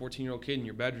 14-year-old kid in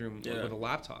your bedroom with a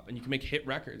laptop, and you can make hit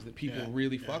records that people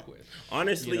really fuck with.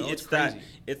 Honestly, it's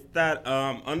that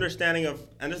understanding of,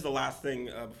 and this is the last thing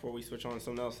before we switch on to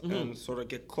something else and sort of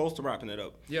get close to wrapping it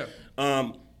up. Yeah.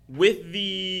 With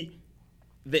the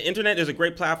internet is a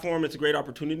great platform. It's a great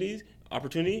opportunity.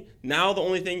 Now the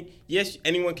only thing, yes,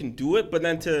 anyone can do it, but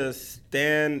then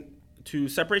to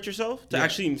separate yourself, to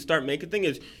actually start making things,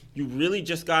 is you really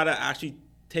just gotta actually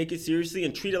take it seriously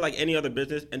and treat it like any other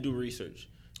business and do research.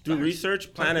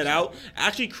 Plan it out.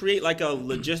 Actually create like a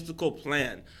logistical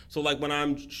plan. So like when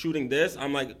I'm shooting this,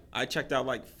 I'm like, I checked out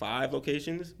like 5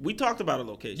 locations. We talked about a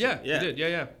location. Yeah, you did.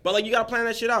 Yeah. But like you gotta plan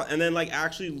that shit out, and then like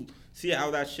actually see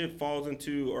how that shit falls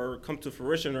into or comes to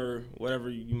fruition or whatever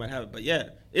you might have. But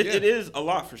it is a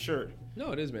lot for sure.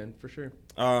 No, it is, man, for sure.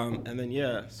 And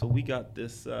then so we got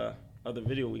this other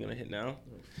video we're gonna hit now.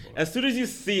 As soon as you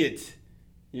see it,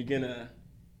 You're gonna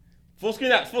full screen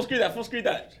that.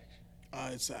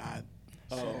 It's an ad.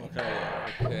 Oh, okay.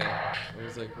 Okay. I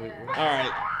was like, wait, what? All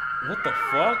right. What the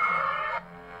fuck?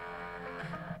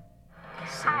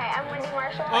 Hi, I'm Wendy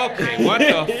Marshall. Okay, what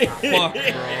the fuck, bro?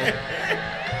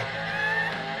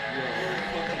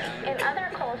 In other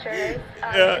cultures,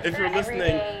 Yeah, it's if you're not listening,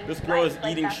 everyday this girl is life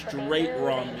like eating that's what they straight do.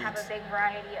 raw They have meats. a big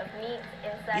variety of meats,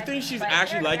 insects. You think she's but actually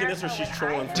here in liking this, or America, she's when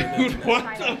trolling I for see the it, internet? What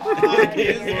it's the kind of fuck odd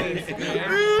is and this,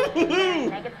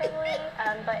 negatively,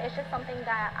 but it's just something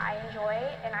that I enjoy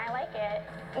and I like it.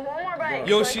 One more bite.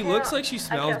 Yo, I she can't- looks like she I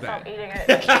smells can't stop bad. eating it.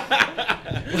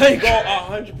 Like, Go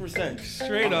 100%.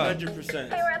 Straight up. 100%.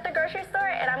 Hey, we're at the grocery store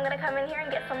and I'm gonna come in here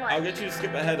and get some lunch. I'll get you to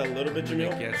skip ahead a little bit,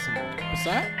 Jamil. get some. What's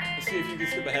that? Let's see if you can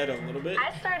skip ahead a little bit.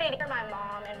 I started for my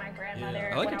mom and my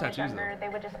grandmother I like when your I was tattoos, younger. though. They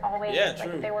would just always, Yeah, like,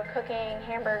 true. if they were cooking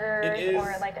hamburgers It is-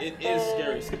 or like a it steak, is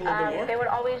scary. Skip a little bit more. They would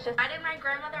always just. I did my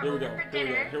grandmother Here we over go, for here we go,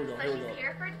 dinner. here we go, so here we she's go.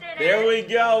 here for dinner. There we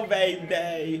go,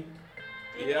 baby.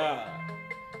 Yeah.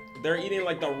 They're eating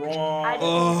like the raw. I didn't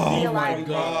Oh see a lot my of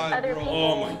God, other bro. people.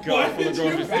 Oh my God, from the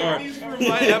grocery store. For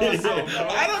my episode, bro.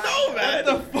 I don't know, man.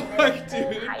 What the fuck,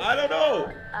 dude? I don't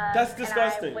know. That's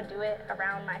disgusting. And I would do it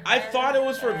around my I friends, thought it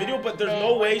was for a video, but there's and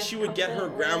no they way would she would get her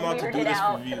completely grandma to weird do it this for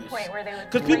out to the views. point where they would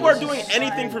Because people are freeze doing and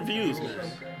anything run. for views, man.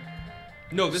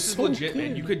 No, this is So legit, man.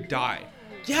 good. You could die.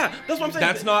 Yeah, that's what I'm saying.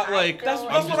 That's not like. That's I'm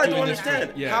what just I don't doing this for-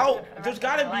 understand. Yeah. How there's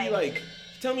gotta be like,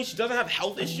 tell me she doesn't have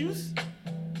health issues?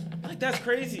 Like that's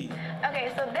crazy.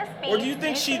 Okay, so this beef, Or do you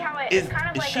think see she- how it- is- it's kind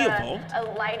of is like she evolved? a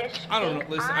lightish I don't know. steak?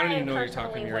 Listen, I don't even know what you're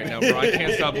talking personally to me right now, wouldn't bro. I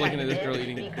can't stop eat looking at this it girl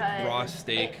eating because raw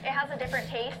steak. It has a different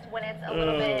taste when it's a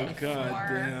little Oh, bit God more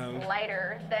damn.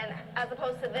 lighter than as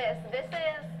opposed to this. This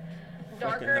is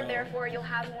Fucking darker, hell. therefore you'll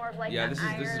have more of like Yeah, the this is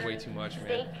iron way too much, man.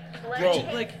 steak flesh Bro.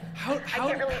 taste. Like how I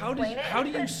can't really explain it. how do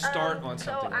you start on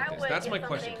So something I like this? would That's get my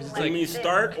question. Because it's You like mean this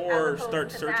start as or opposed start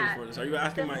to searching that, for this? Are you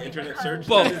asking my simply internet because search?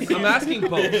 both. I'm asking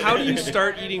both. How do you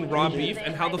start eating raw beef,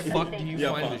 and how the fuck do you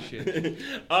Yeah, find fuck. this shit?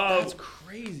 Um, That's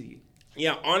crazy.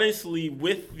 Yeah, honestly,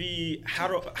 with the how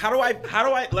do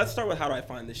I let's start with how do I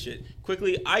find this shit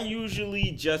quickly. I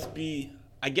usually just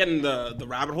I get in the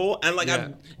rabbit hole, and like Yeah.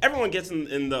 everyone gets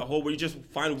in the hole where you just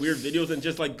find weird videos and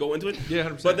just like go into it. Yeah,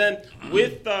 100%. But then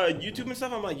with YouTube and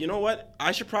stuff, I'm like, you know what?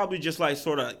 I should probably just like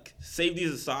sort of save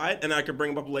these aside, and I could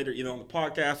bring them up later, either on the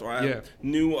podcast or I have Yeah.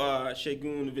 new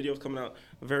Shagun videos coming out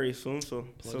very soon. So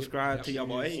subscribe Yep. to your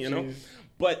boy, you know. Cheers.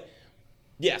 But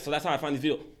yeah, so that's how I find these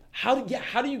videos. How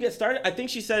do you get started? I think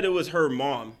she said it was her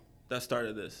mom that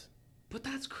started this. But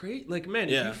that's crazy. Like, man,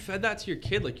 Yeah. if you fed that to your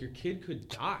kid, like your kid could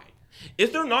die.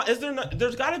 Is there not?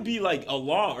 There's got to be like a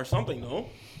law or something, no?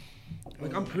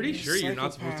 Like, I'm pretty sure you're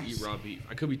not supposed to eat Psychopaths. raw beef.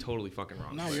 I could be totally fucking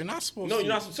wrong. No, but- you're not supposed No, to.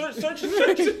 you're not. Search.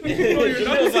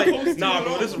 Jamil's like, nah,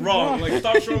 bro, this is wrong. Like,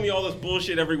 stop showing me all this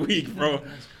bullshit every week, bro.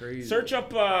 That's crazy. Search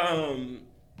up.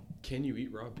 Can you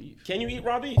eat raw beef? Can you eat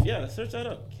raw beef? Yeah, search that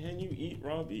up. Can you eat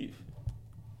raw beef?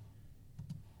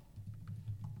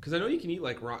 Because I know you can eat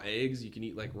like raw eggs. You can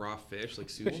eat like raw fish, like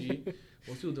sushi.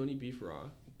 Most people don't eat beef raw.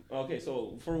 Okay,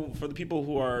 so for the people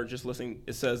who are just listening,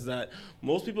 it says that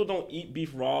most people don't eat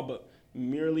beef raw, but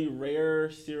merely rare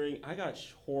searing. I got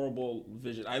horrible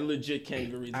vision. I legit can't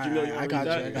even read. Jamil, you I wanna got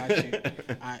you. read I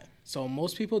that? got you. So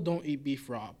most people don't eat beef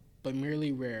raw, but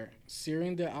merely rare.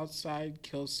 Searing the outside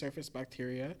kills surface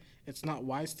bacteria. It's not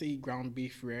wise to eat ground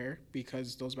beef rare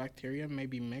because those bacteria may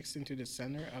be mixed into the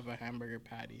center of a hamburger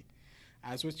patty.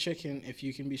 As with chicken, if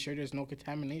you can be sure there's no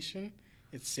contamination,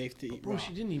 it's safe to eat Bro, raw.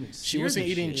 she didn't even. She sear wasn't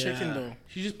the eating shit. chicken Yeah. though.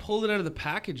 She just pulled it out of the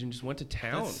package and just went to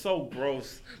town. That's so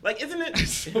gross. Like, isn't it?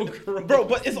 so gross. Bro,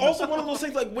 but it's also one of those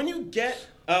things, like, when you get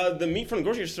the meat from the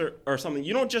grocery store or something,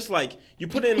 you don't just, like, you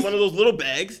put it in one of those little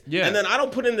bags, Yeah. and then I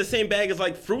don't put it in the same bag as,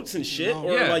 like, fruits and shit, No.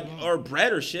 or, Yeah. like, or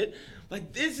bread or shit.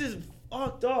 Like, this is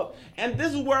fucked up. And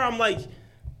this is where I'm like,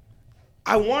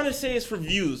 I want to say it's for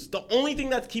views. The only thing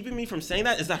that's keeping me from saying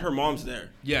that is that her mom's there.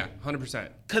 Yeah, 100%.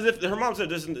 Because if her mom's there,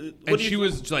 doesn't. What And do you she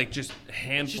was like just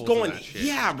handfuls She's going- of that shit.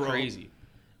 yeah, It's bro. Crazy.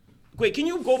 Wait, can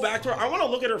you go back to her? I want to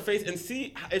look at her face and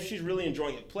see if she's really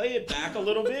enjoying it. Play it back a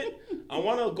little bit. I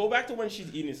want to go back to when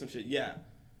she's eating some shit. Yeah.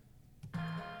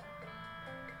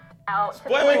 Out to the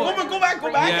Wait, point go where back it's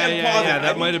back Yeah, and yeah, pause yeah. it. I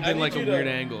That need- might have I been need like a you to- weird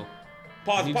angle.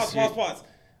 Pause, need to pause, see pause, it. pause.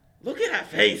 Look at that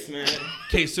face, man.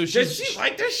 Okay, so Does she's. she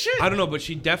like this shit? I don't know, but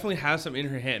she definitely has some in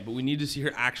her hand. But we need to see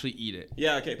her actually eat it.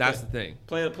 Yeah, okay. That's play, the thing.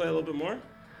 Play a little bit more.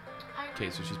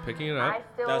 Okay, so she's picking it I up.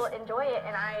 still That's- enjoy it,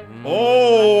 and I.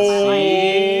 Oh.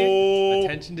 See?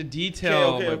 Attention to detail.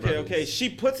 Okay, my okay. brothers. She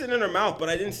puts it in her mouth, but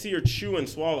I didn't see her chew and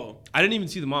swallow. I didn't even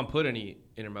see the mom put any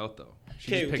in her mouth though.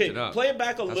 She just picked it up. Play it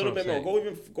back a That's little what I'm bit more.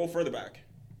 saying. Go further back.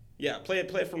 Yeah, play it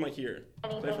from like here.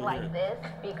 Play it anything from like here. this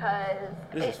because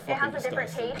This is it has a fucking different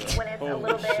disgusting, taste when it's a Holy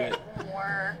little bit shit.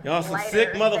 more Y'all some lighter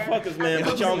sick than motherfuckers, man,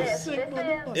 but y'all- this. Sick This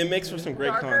motherfuckers. It makes for some great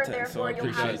darker, content, so I therefore you'll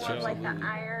appreciate have more of, like the Absolutely.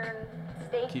 iron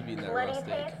steak Keep eating that bloody raw steak.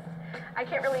 taste. I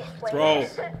can't really explain Bro. it.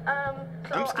 So I'm scared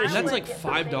I she- That's would like get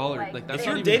 $5. something Like, that's If not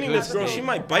you're even dating good this girl, steak. she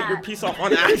might bite your piece off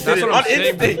on That's accident, what on I'm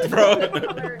saying. instinct, bro.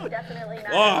 Color definitely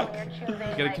not Fuck. when you're choosing, You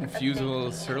gotta like, a confuse steak. with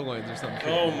little sirloins or something.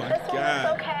 Oh my This one god.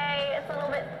 is okay. It's a little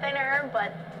bit thinner,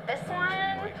 but this Oh one,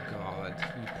 my god,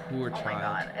 you poor oh my child.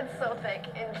 god, it's so thick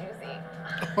and juicy.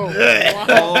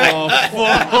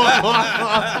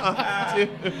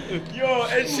 Yo,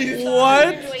 and she's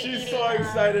What? She's so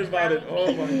excited about it.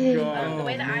 Oh my The god.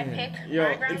 way that I picked Yo,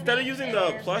 my ground instead of beef using the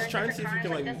is plus, there's try and see if you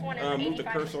different can kinds, like this one is move the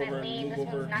 85% cursor over lean, and this move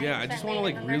one's over. Yeah, I just 90% wanna,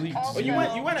 like, lean, really and then Oh, you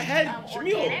also, went ahead,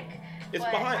 Shamil. organic, It's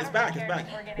but behind. I It's don't back. care It's if back.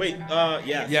 it's organic Wait. or not.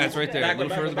 Yeah. Yeah, it's right there. Back, A little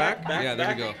back, further back. back, Yeah, there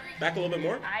we back. go. Back a little bit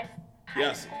more.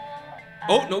 Yes.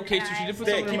 Oh, no, Kate, so she did put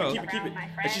Stay, something in her keep mouth. it, keep it.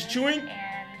 And she's chewing? And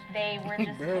they were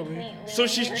just Barely. completely So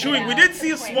she's weirded chewing. We out did see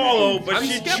to a the point swallow, where- but I'm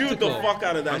she chewed the skeptical. fuck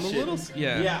out of that I'm a shit. little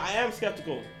yeah. Yeah, I am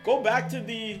skeptical. Go back to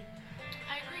the.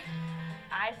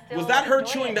 I still Was that her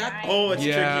enjoy chewing it. that? I- Oh, it's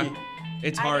Yeah. tricky.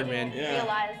 It's I hard, didn't man. Yeah.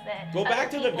 realize that Go back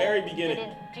other to the very people beginning,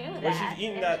 didn't do where she's that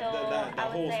eating that until that I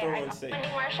would whole say sirloin I got steak. Wendy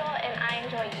Marshall, and I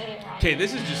enjoy eating raw. Okay,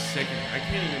 this is just sickening. I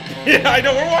can't even. Yeah, I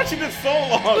know. We're watching this so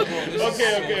long. this is Okay,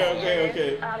 so okay.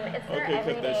 It's their Okay, cut that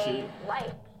everyday shit.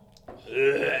 life.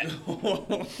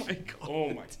 Oh my god. Oh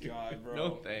my god, bro. No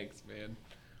thanks, man.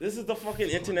 This is the fucking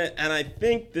internet, and I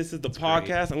think this is the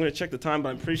podcast. I'm gonna check the time, but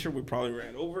I'm pretty sure we probably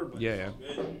ran over. But Yeah,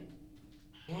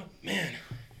 What, man?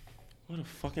 What a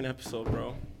fucking episode,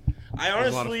 bro. I It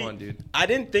was a lot honestly, of fun, dude. I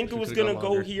didn't think it was Could've gonna gone go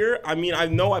longer. here. I mean, I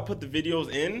know I put the videos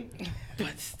in,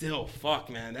 but still, fuck,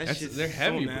 man, that shit's They're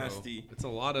heavy, so nasty. bro. It's a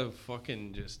lot of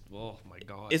fucking just. Oh my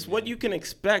god. It's what man. you can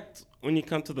expect when you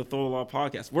come to the Throw the Law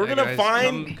podcast. We're Yeah, gonna guys,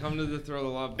 find. come to the Throw the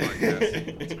Lob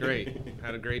podcast. It's great.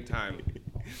 Had a great time.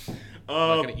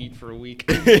 I'm not gonna eat for a week.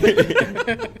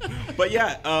 But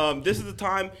yeah, this is the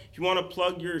time if you want to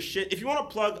plug your shit. If you want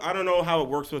to plug, I don't know how it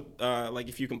works with like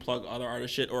if you can plug other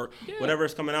artist shit or whatever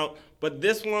is coming out. But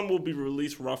this one will be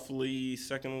released roughly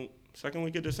second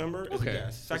week of December. Is a Okay.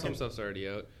 guess. So some Second. stuff's already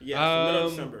out. Yeah, middle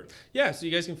of December. Yeah, so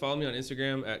you guys can follow me on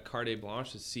Instagram at Carte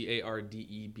Blanche. It's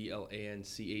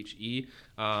CARDEBLANCHE.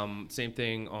 Same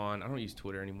thing on. I don't use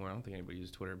Twitter anymore. I don't think anybody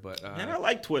uses Twitter, but Man, I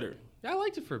like Twitter. I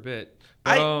liked it for a bit.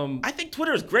 But, I think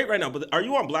Twitter is great right now. But are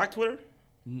you on Black Twitter?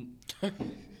 no.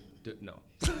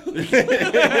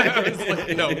 I was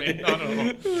like, no, man,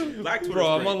 no. Black Twitter.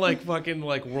 Bro, I'm on like fucking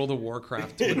like World of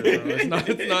Warcraft Twitter, bro.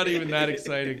 It's not even that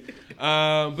exciting.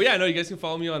 But yeah, no, you guys can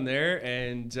follow me on there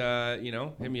and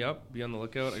hit me up. Be on the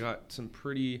lookout. I got some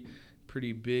pretty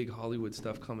big Hollywood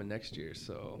stuff coming next year,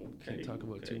 so can't talk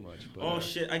about too much. But, Oh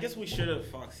shit! I guess we should have.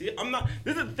 Fuck. See, I'm not.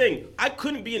 This is the thing. I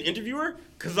couldn't be an interviewer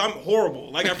because I'm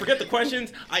horrible. Like I forget the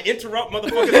questions. I interrupt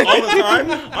motherfuckers all the time.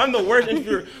 I'm the worst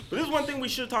interviewer. But this is one thing we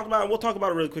should talk about, and we'll talk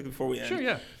about it really quick before we end. Sure,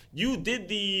 yeah. You did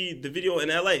the video in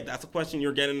LA. That's a question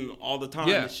you're getting all the time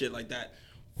Yeah. and shit like that.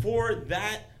 For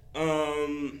that, I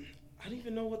don't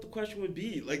even know what the question would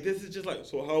be. Like this is just like,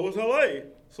 so how was LA?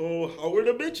 So how were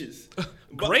the bitches?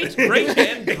 great,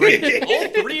 and great. All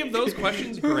three of those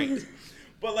questions, great.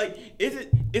 But like, is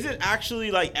it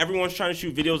actually like everyone's trying to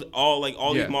shoot videos? All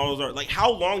Yeah. these models are like.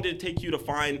 How long did it take you to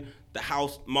find the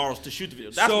house models to shoot the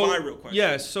videos? That's my real question.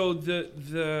 Yeah. So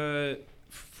the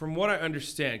from what I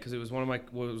understand, because it was one of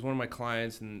my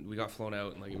clients, and we got flown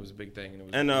out, and like it was a big thing, and it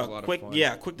was, And it was a lot quick of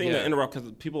fun. thing to interrupt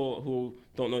because people who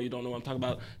don't know what I'm talking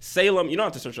about. Salem, you don't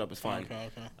have to search it up. It's fine.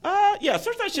 Okay. Yeah,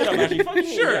 search that shit up. Actually, fucking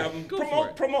Sure, yeah, go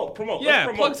promote. Yeah, Let's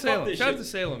promote. plug Fuck Salem. this Shout out shit. to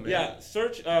Salem, man. Yeah,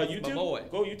 search YouTube. boy.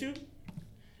 Go YouTube,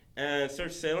 and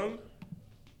search Salem.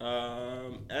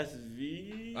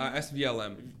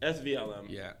 SVLM. SVLM.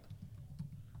 Yeah.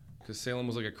 Because Salem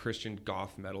was like a Christian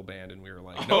goth metal band, and we were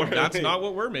like, Oh, no, really? that's not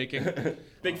what we're making.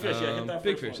 Big Fish. Yeah, hit that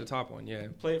Big first Fish, one. the top one. Yeah.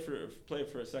 Play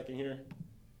it for a second here.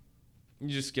 You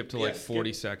just skip to Yeah, like skip.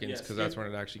 40 seconds Yeah, because that's skip.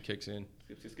 when it actually kicks in.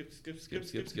 Skip.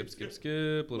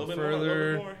 Skip. A little Little bit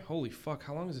further. more. Holy fuck!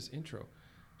 How long is this intro?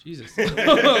 Jesus.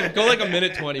 Go like a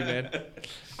minute 20, man.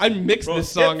 I mixed Bro, this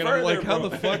skip song and I'm further, like, how bro.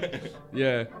 the fuck?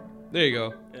 Yeah. There you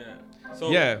go. Yeah. So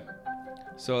Yeah.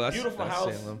 So that's Beautiful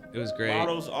house, Salem. It was great.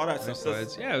 models, all that Nice stuff.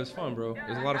 sides. Yeah, it was fun, bro. It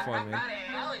was a lot of fun, man.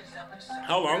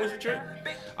 How long was the trip?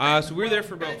 So we were there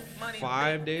for about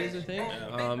 5 days, I think.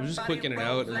 It was just quick in and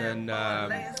out, and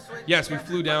then so we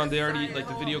flew down. They already, like,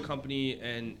 the video company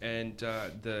and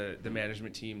the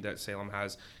management team that Salem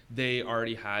has, they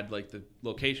already had, like, the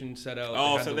location set out.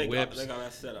 Oh, they had so the they whips. got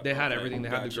that set up. They had Okay. everything. They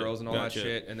had the Gotcha. girls and all Gotcha. that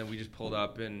shit. And then we just pulled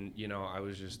up, and I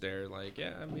was just there, like,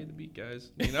 yeah, I made the beat,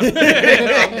 guys. I'm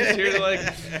just here to, like,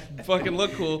 fucking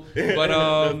look cool. But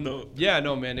yeah,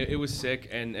 no, man, it was sick.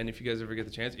 And if you guys ever get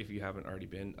the chance, if you haven't already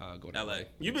been, go to LA.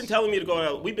 You've been telling me to go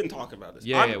to LA. We've been talking about this.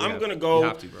 Yeah, I'm gonna go. You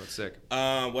have to, bro. It's sick.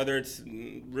 Whether it's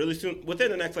really soon,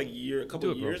 within the next like year,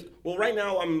 couple of years. Well, right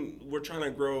now we're trying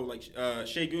to grow like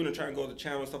Shay Goon and trying to go to the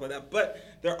channel and stuff like that. But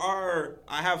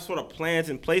I have sort of plans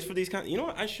in place for these kind. You know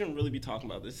what? I shouldn't really be talking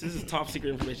about this. This is top secret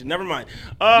information. Never mind.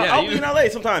 I'll be in LA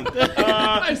sometime.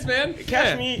 Nice, man.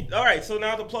 Catch me. All right. So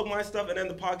now to plug my stuff and then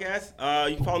the podcast.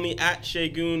 You can follow me at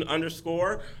ShayGoon_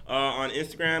 on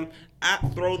Instagram,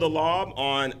 at Throw the Lob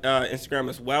on Instagram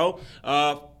as well.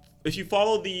 If you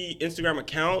follow the Instagram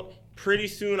account, pretty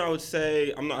soon I would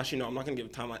say, I'm not going to give a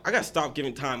timeline. I got to stop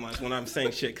giving timelines when I'm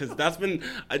saying shit, because that's been,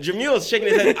 Jamil is shaking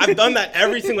his head. I've done that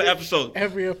every single episode.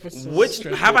 Every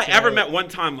episode. Have I ever met one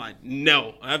timeline?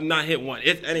 No, I have not hit one.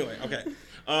 Anyway, okay.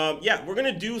 We're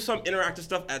going to do some interactive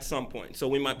stuff at some point. So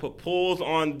we might put polls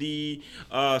on the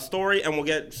story, and we'll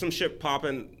get some shit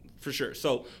popping for sure.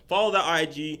 So follow the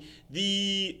IG.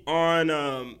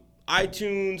 On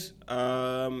iTunes,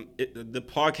 the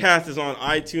podcast is on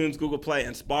iTunes, Google Play,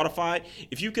 and Spotify.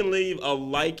 If you can leave a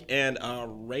like and a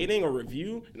rating or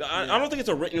review, I don't think it's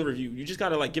a written review. You just got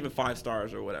to like give it 5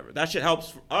 stars or whatever. That shit helps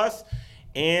for us.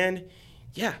 And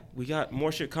yeah, we got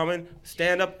more shit coming.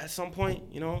 Stand up at some point,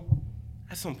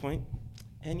 at some point.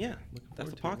 And yeah, that's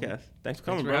the podcast. Thanks for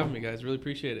coming, Thanks for bro. having me, guys. Really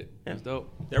appreciate it. It was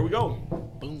dope. There we go.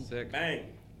 Boom. Sick. Bang.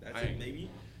 That's it, baby.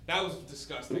 That was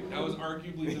disgusting. That was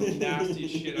arguably the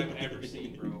nastiest shit I've ever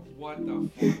seen, bro. What the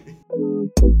fuck?